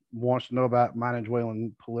wants to know about mine and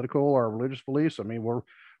Dwaylen political or religious beliefs, I mean, we're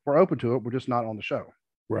open to it. We're just not on the show.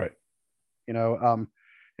 Right. And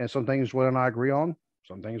some things Dwaylen and I agree on,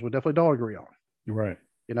 some things we definitely don't agree on. Right.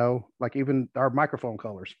 Like even our microphone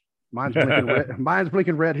colors. Mine's blinking red. Mine's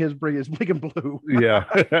blinking red. His is blinking blue. Yeah.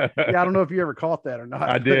 Yeah, I don't know if you ever caught that or not.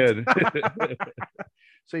 I did.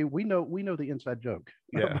 See, we know the inside joke.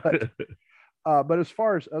 Yeah. But as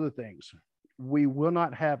far as other things, we will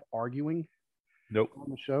not have arguing. Nope. On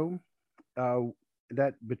the show.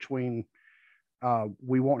 That between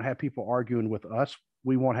we won't have people arguing with us.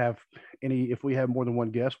 We won't have any. If we have more than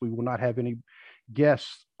one guest, we will not have any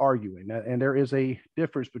guests arguing. And there is a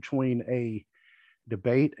difference between a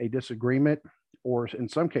debate, a disagreement, or in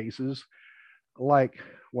some cases, like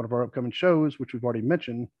one of our upcoming shows, which we've already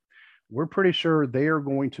mentioned, we're pretty sure they are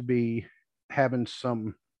going to be having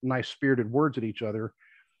some nice spirited words at each other,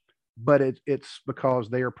 but it's because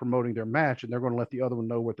they are promoting their match and they're going to let the other one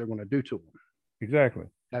know what they're going to do to them. Exactly.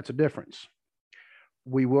 That's a difference.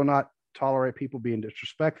 We will not tolerate people being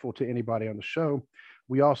disrespectful to anybody on the show.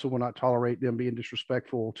 We also will not tolerate them being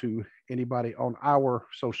disrespectful to anybody on our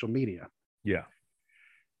social media. Yeah.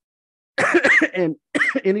 And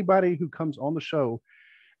anybody who comes on the show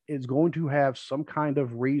is going to have some kind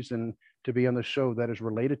of reason to be on the show that is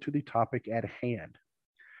related to the topic at hand.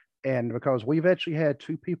 And because we've actually had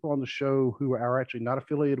two people on the show who are actually not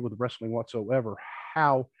affiliated with wrestling whatsoever,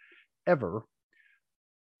 however,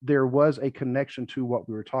 there was a connection to what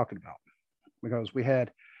we were talking about. Because we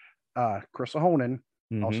had Chris Ahonen,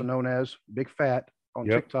 also known as Big Fat on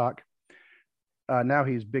TikTok. Now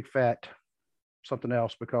he's Big Fat something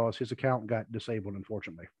else because his account got disabled,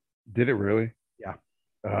 unfortunately. Did it really? Yeah.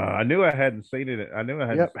 I knew I hadn't seen it. I knew I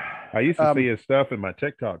hadn't. Yep. I used to see his stuff in my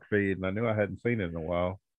TikTok feed, and I knew I hadn't seen it in a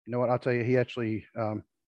while. You know what? I'll tell you, he actually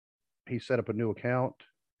he set up a new account.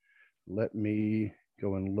 Let me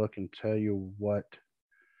go and look and tell you what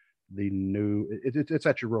the new. It's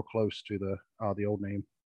actually real close to the old name.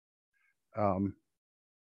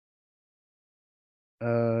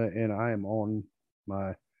 And I am on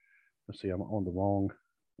my. Let's see, I'm on the wrong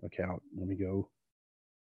account. Let me go.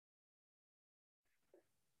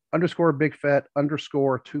 _ Big Fat _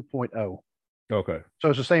 2.0. Okay. So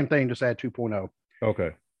it's the same thing, just add 2.0.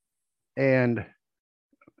 Okay. And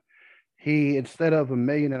he, instead of 1.5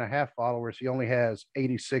 million followers, he only has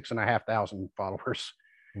 86,500 followers.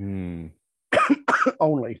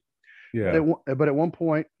 Only. Yeah. But at one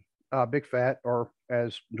point, Big Fat, or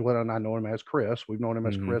as Joanna and I know him as Chris, we've known him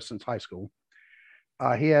as Chris since high school.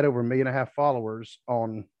 He had over 1.5 million followers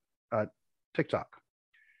on TikTok.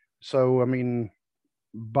 So, I mean,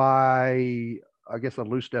 by, I guess, a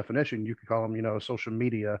loose definition, you could call him, a social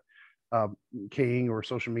media king or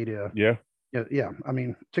social media. Yeah. Yeah. I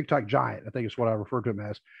mean, TikTok giant, I think is what I refer to him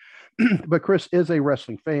as. But Chris is a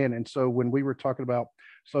wrestling fan. And so when we were talking about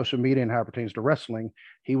social media and how it pertains to wrestling,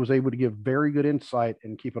 he was able to give very good insight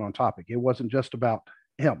and keep it on topic. It wasn't just about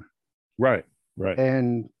him. Right. Right.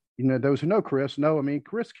 And, those who know Chris know, I mean,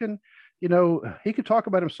 Chris can, he could talk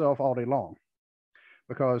about himself all day long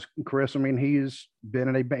because Chris, I mean, he's been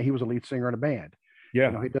in a band. He was a lead singer in a band.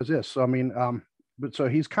 Yeah. He does this. So, I mean, but so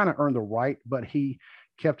he's kind of earned the right, but he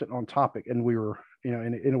kept it on topic and we were,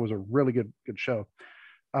 and it was a really good show.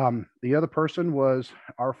 The other person was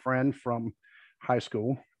our friend from high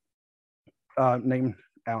school named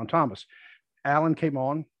Alan Thomas. Alan came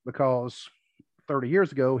on because 30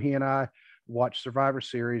 years ago, he and I watched Survivor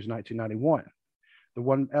Series 1991. The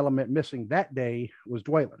one element missing that day was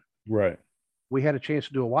Dwaylen. Right. We had a chance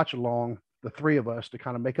to do a watch along, the three of us, to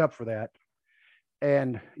kind of make up for that.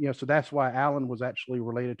 And, so that's why Alan was actually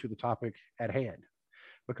related to the topic at hand,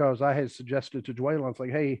 because I had suggested to Dwaylen, it's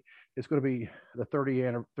like, hey, it's going to be the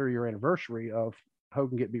 30-year anniversary of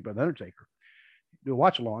Hogan getting beat by The Undertaker. Do a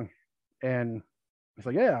watch along. And it's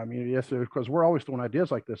like, yeah, I mean, yes, because we're always throwing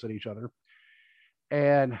ideas like this at each other.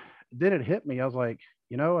 And then it hit me. I was like,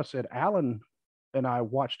 I said, Alan and I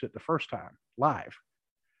watched it the first time live.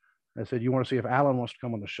 I said, you want to see if Alan wants to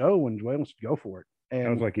come on the show? And Dwaylen wants to go for it. And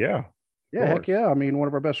I was like, yeah. Heck yeah. I mean, one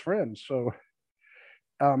of our best friends. So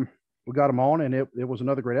we got him on and it was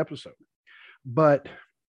another great episode. But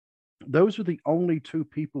those are the only two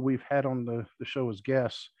people we've had on the show as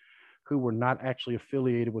guests who were not actually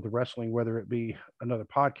affiliated with wrestling, whether it be another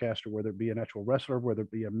podcaster, whether it be an actual wrestler, whether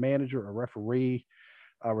it be a manager, a referee,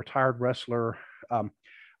 a retired wrestler.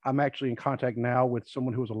 I'm actually in contact now with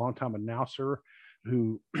someone who was a longtime announcer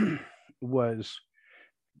who was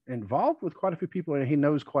involved with quite a few people, and he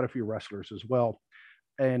knows quite a few wrestlers as well.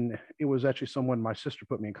 and it was actually someone my sister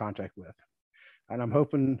put me in contact with. And I'm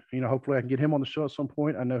hoping, hopefully I can get him on the show at some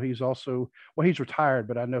point. I know he's also, well, he's retired,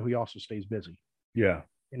 but I know he also stays busy. Yeah.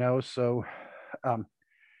 So, um,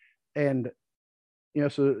 and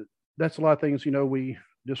so that's a lot of things. We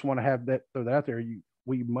just want to have that, throw that out there.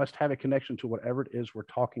 We must have a connection to whatever it is we're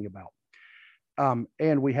talking about,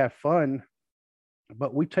 and we have fun,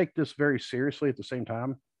 but we take this very seriously at the same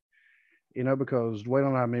time. Because Dwayne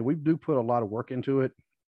and I mean, we do put a lot of work into it,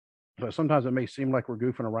 but sometimes it may seem like we're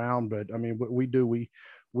goofing around. But I mean, what we do, we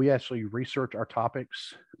actually research our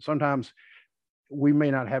topics. Sometimes we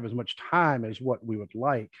may not have as much time as what we would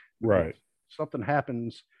like. Right. Something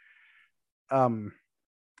happens, that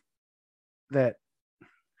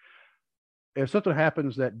if something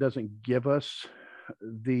happens that doesn't give us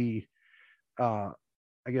the, I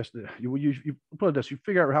guess you put it this, you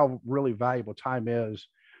figure out how really valuable time is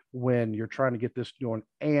when you're trying to get this going,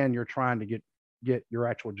 and you're trying to get your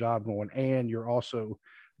actual job going, and you're also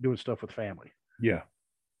doing stuff with family. Yeah.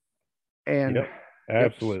 And yep,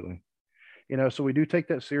 absolutely. So we do take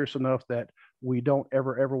that serious enough that we don't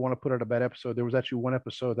ever want to put out a bad episode. There was actually one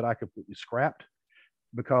episode that I completely scrapped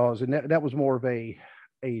because, and that was more of a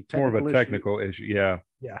technical issue. Yeah.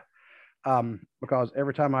 Yeah. Because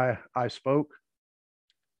every time I spoke,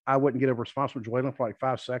 I wouldn't get a response from Joylan for like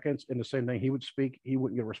 5 seconds. And the same thing, he would speak, he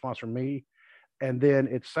wouldn't get a response from me. And then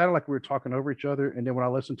it sounded like we were talking over each other. And then when I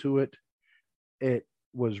listened to it, it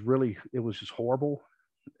was just horrible.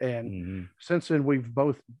 And since then, we've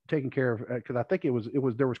both taken care of, because I think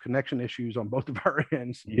there was connection issues on both of our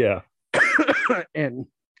ends. Yeah. And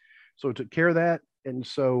so we took care of that. And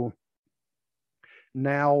so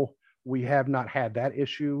now we have not had that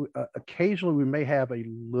issue. Occasionally we may have a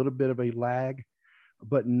little bit of a lag,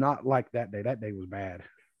 but not like that day. That day was bad.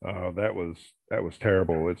 Oh, that was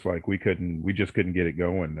terrible. It's like we just couldn't get it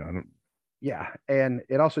going. Yeah. And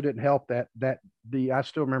it also didn't help that I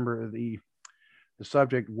still remember the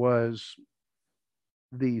subject was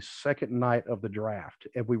the second night of the draft,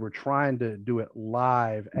 and we were trying to do it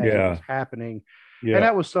live as it was happening. Yeah. And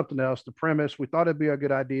that was something else. The premise, we thought it'd be a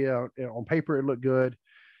good idea. On paper, it looked good.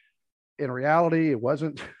 In reality, it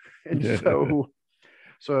wasn't. And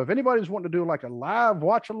so if anybody's wanting to do like a live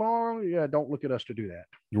watch along, don't look at us to do that.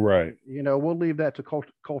 Right. We'll leave that to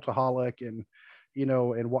Cultaholic and,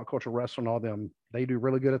 and What Culture Wrestling, all them. They do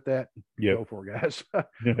really good at that. Yep. Go for it, guys.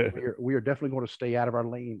 we are definitely going to stay out of our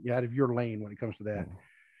lane, out of your lane when it comes to that.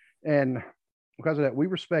 And because of that, we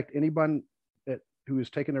respect anybody who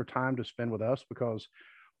is taking their time to spend with us, because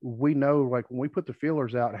we know, like, when we put the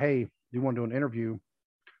feelers out, hey, do you want to do an interview?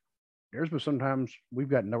 There's been sometimes we've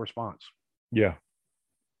got no response. Yeah.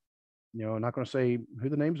 I'm not going to say who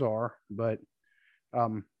the names are, but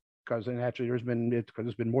because then actually it's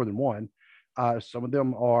been more than one. Some of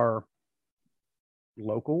them are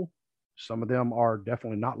local. Some of them are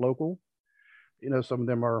definitely not local. Some of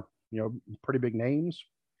them are, pretty big names,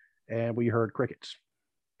 and we heard crickets.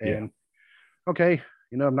 And okay,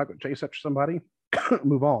 I'm not going to chase after somebody.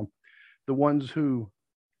 Move on. The ones who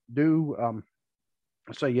do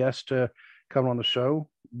say yes to come on the show,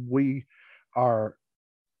 we are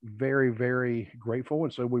very, very grateful,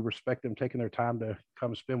 and so we respect them taking their time to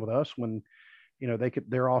come spend with us when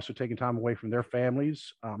they're also taking time away from their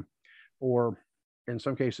families, or in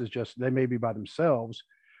some cases just they may be by themselves,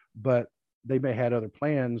 but they may have other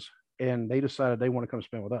plans and they decided they want to come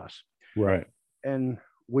spend with us. Right. And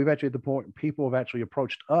we've actually, at the point, people have actually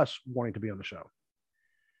approached us wanting to be on the show,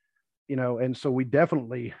 and so we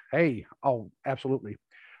definitely, hey, oh, absolutely,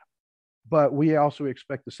 but we also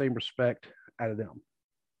expect the same respect out of them.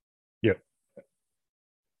 Yep.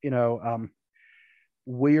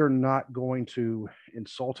 We are not going to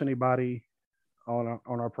insult anybody on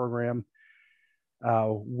our program.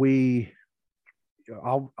 We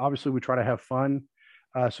obviously we try to have fun.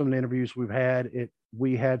 Some of the interviews we've had,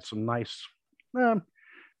 we had some nice.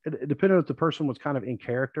 Depending on if the person was kind of in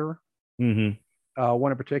character.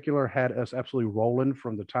 One in particular had us absolutely rolling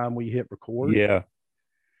from the time we hit record. Yeah.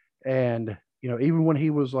 And even when he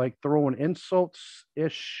was like throwing insults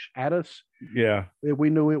ish at us, we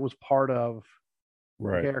knew it was part of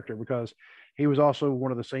the character, because he was also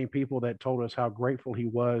one of the same people that told us how grateful he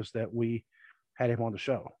was that we had him on the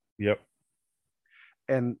show. Yep.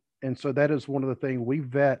 And so that is one of the things we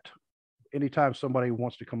vet. Anytime somebody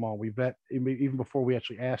wants to come on, we vet even before we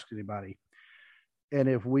actually ask anybody. And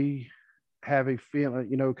if we have a feeling,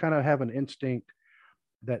 kind of have an instinct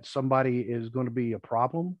that somebody is going to be a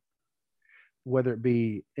problem, whether it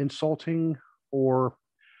be insulting or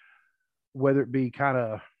whether it be kind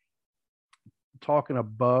of talking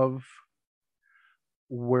above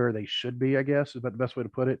where they should be, I guess is about the best way to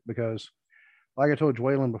put it. Because like I told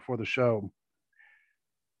Dwaylen before the show,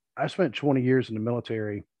 I spent 20 years in the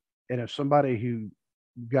military, and if somebody who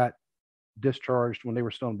got discharged when they were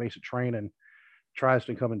still in basic training tries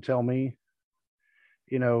to come and tell me,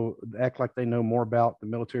 act like they know more about the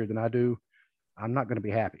military than I do, I'm not going to be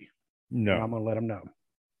happy. No. And I'm going to let them know.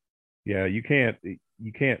 Yeah, you can't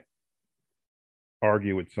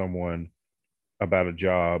argue with someone about a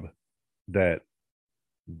job that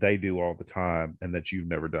they do all the time and that you've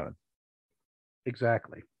never done.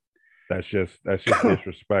 Exactly. That's just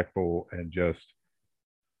disrespectful and just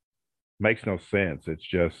makes no sense. It's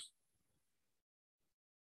just,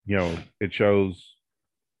 it shows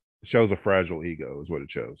a fragile ego is what it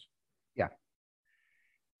shows. Yeah.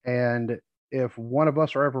 And if one of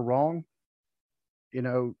us are ever wrong,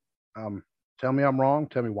 tell me I'm wrong.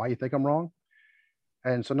 Tell me why you think I'm wrong.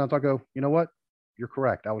 And sometimes I go, you know what? You're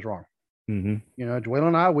correct. I was wrong. Mm-hmm. Dwaylen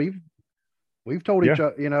and I, we've told each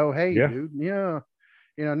other, hey, dude,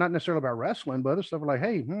 not necessarily about wrestling, but other stuff like,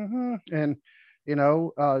 hey, and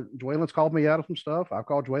Dwaylen's called me out of some stuff. I've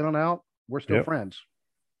called Dwaylen out. We're still friends.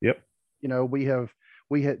 Yep. Dwaylen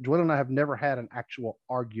and I have never had an actual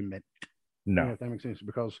argument. No. If that makes sense,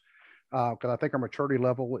 because I think our maturity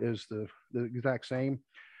level is the exact same,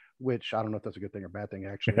 which I don't know if that's a good thing or bad thing,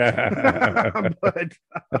 actually. But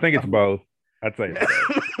I think it's both. I'd say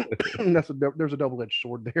it's both. There's a double-edged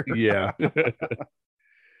sword there. Yeah.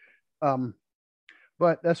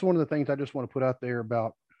 But that's one of the things I just want to put out there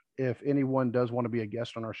about if anyone does want to be a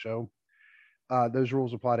guest on our show, those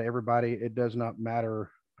rules apply to everybody. It does not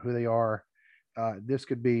matter who they are. This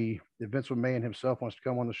could be if Vince McMahon himself wants to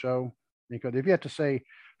come on the show. Because if you have to say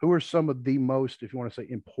who are some of the most, if you want to say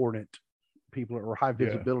important people or high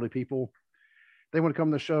visibility people, they want to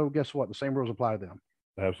come to the show, guess what? The same rules apply to them.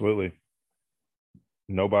 Absolutely.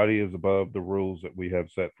 Nobody is above the rules that we have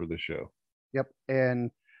set for this show. Yep.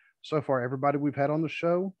 And so far, everybody we've had on the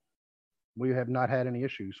show, we have not had any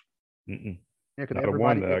issues. Mm-mm. Yeah,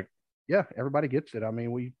 everybody, everybody gets it. I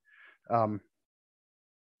mean, I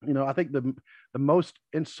think the most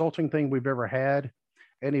insulting thing we've ever had,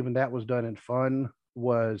 and even that was done in fun,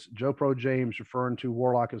 was Joe Pro James referring to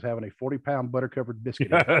Warlock as having a 40-pound butter-covered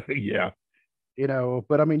biscuit. Yeah.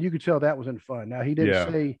 But I mean, you could tell that was in fun. Now, he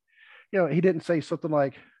didn't say, he didn't say something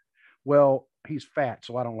like, well, he's fat,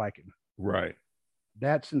 so I don't like him. Right.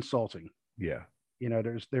 That's insulting. Yeah.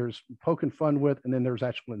 There's poking fun with, and then there's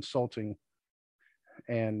actual insulting.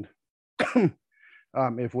 And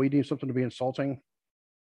if we do something to be insulting,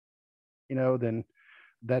 then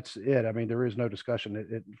that's it. I mean, there is no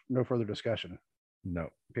discussion. No further discussion. No.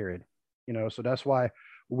 Period. So that's why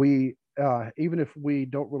we, even if we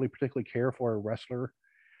don't really particularly care for a wrestler,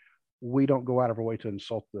 we don't go out of our way to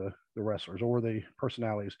insult the wrestlers or the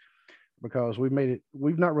personalities, because we've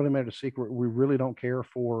not really made it a secret. We really don't care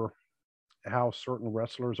for how certain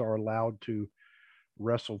wrestlers are allowed to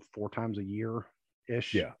wrestle 4 times a year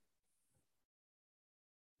ish. Yeah.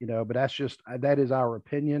 But that is our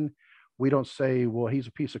opinion. We don't say, well, he's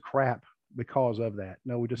a piece of crap because of that.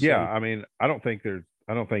 No, we just say, I mean, I don't think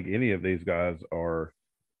any of these guys are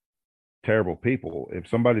terrible people. If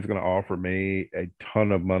somebody's going to offer me a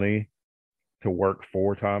ton of money to work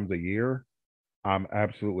 4 times a year, I'm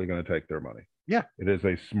absolutely going to take their money. Yeah. It is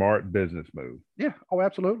a smart business move. Yeah. Oh,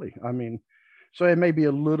 absolutely. I mean, so it may be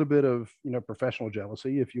a little bit of, professional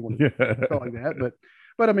jealousy, if you want to call it like that.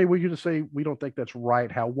 But I mean, we could just say we don't think that's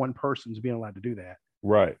right how one person's being allowed to do that.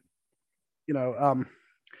 Right.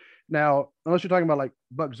 Now, unless you're talking about like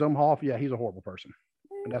Buck Zumhoff, yeah, he's a horrible person.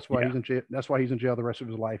 And that's why he's in jail. That's why he's in jail the rest of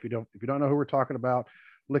his life. If you don't know who we're talking about,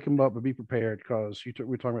 look him up, but be prepared, because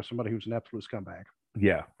we're talking about somebody who's an absolute scumbag.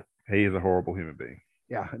 Yeah, he is a horrible human being.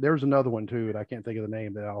 Yeah, there's another one too, and I can't think of the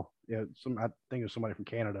name. That I think it's somebody from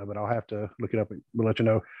Canada, but I'll have to look it up and we'll let you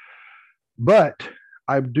know. But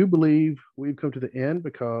I do believe we've come to the end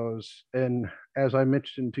because, and as I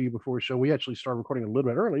mentioned to you before the show, we actually started recording a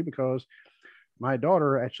little bit early because my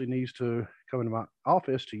daughter actually needs to come into my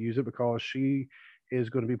office to use it, because she is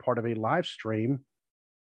going to be part of a live stream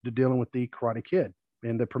to dealing with the Karate Kid.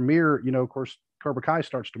 And the premiere, of course, Cobra Kai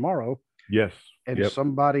starts tomorrow. Yes. And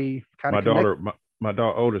somebody kind of my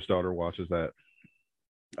oldest daughter watches that.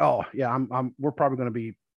 Oh yeah, we're probably going to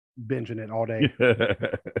be binging it all day.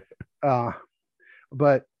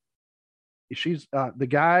 But she's the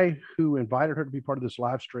guy who invited her to be part of this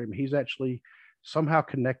live stream. He's actually somehow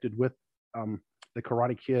connected with the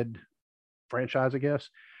Karate Kid franchise, I guess.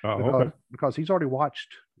 Because he's already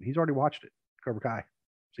watched it, Cobra Kai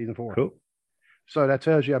season 4. Cool. So that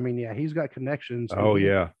tells you, I mean, yeah, he's got connections.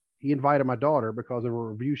 He invited my daughter because of a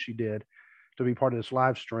review she did to be part of this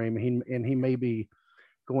live stream. He may be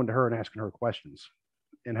going to her and asking her questions.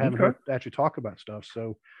 and having Okay. her actually talk about stuff.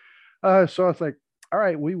 So so I was like, all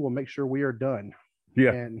right, we will make sure we are done.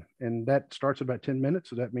 Yeah. And that starts about 10 minutes.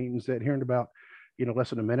 So that means that here in about, less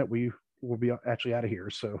than a minute, we will be actually out of here.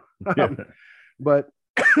 So, Yeah. but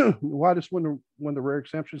well, I just when the rare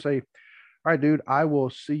exception say, all right, dude, I will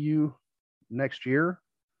see you next year.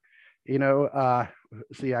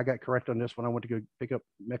 See, I got correct on this when I went to go pick up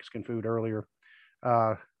Mexican food earlier.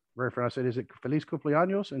 Very friend, I said, is it Feliz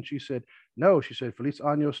Cumpleaños? And she said, no, she said, Feliz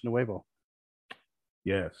Años Nuevo.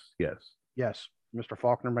 Yes. Yes. Yes. Mr.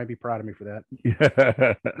 Faulkner may be proud of me for that.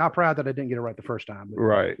 Yeah. Not proud that I didn't get it right the first time.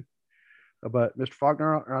 Right. But Mr.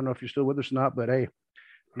 Faulkner, I don't know if you're still with us or not, but hey,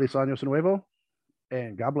 Feliz Años Nuevo,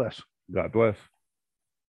 and God bless. God bless.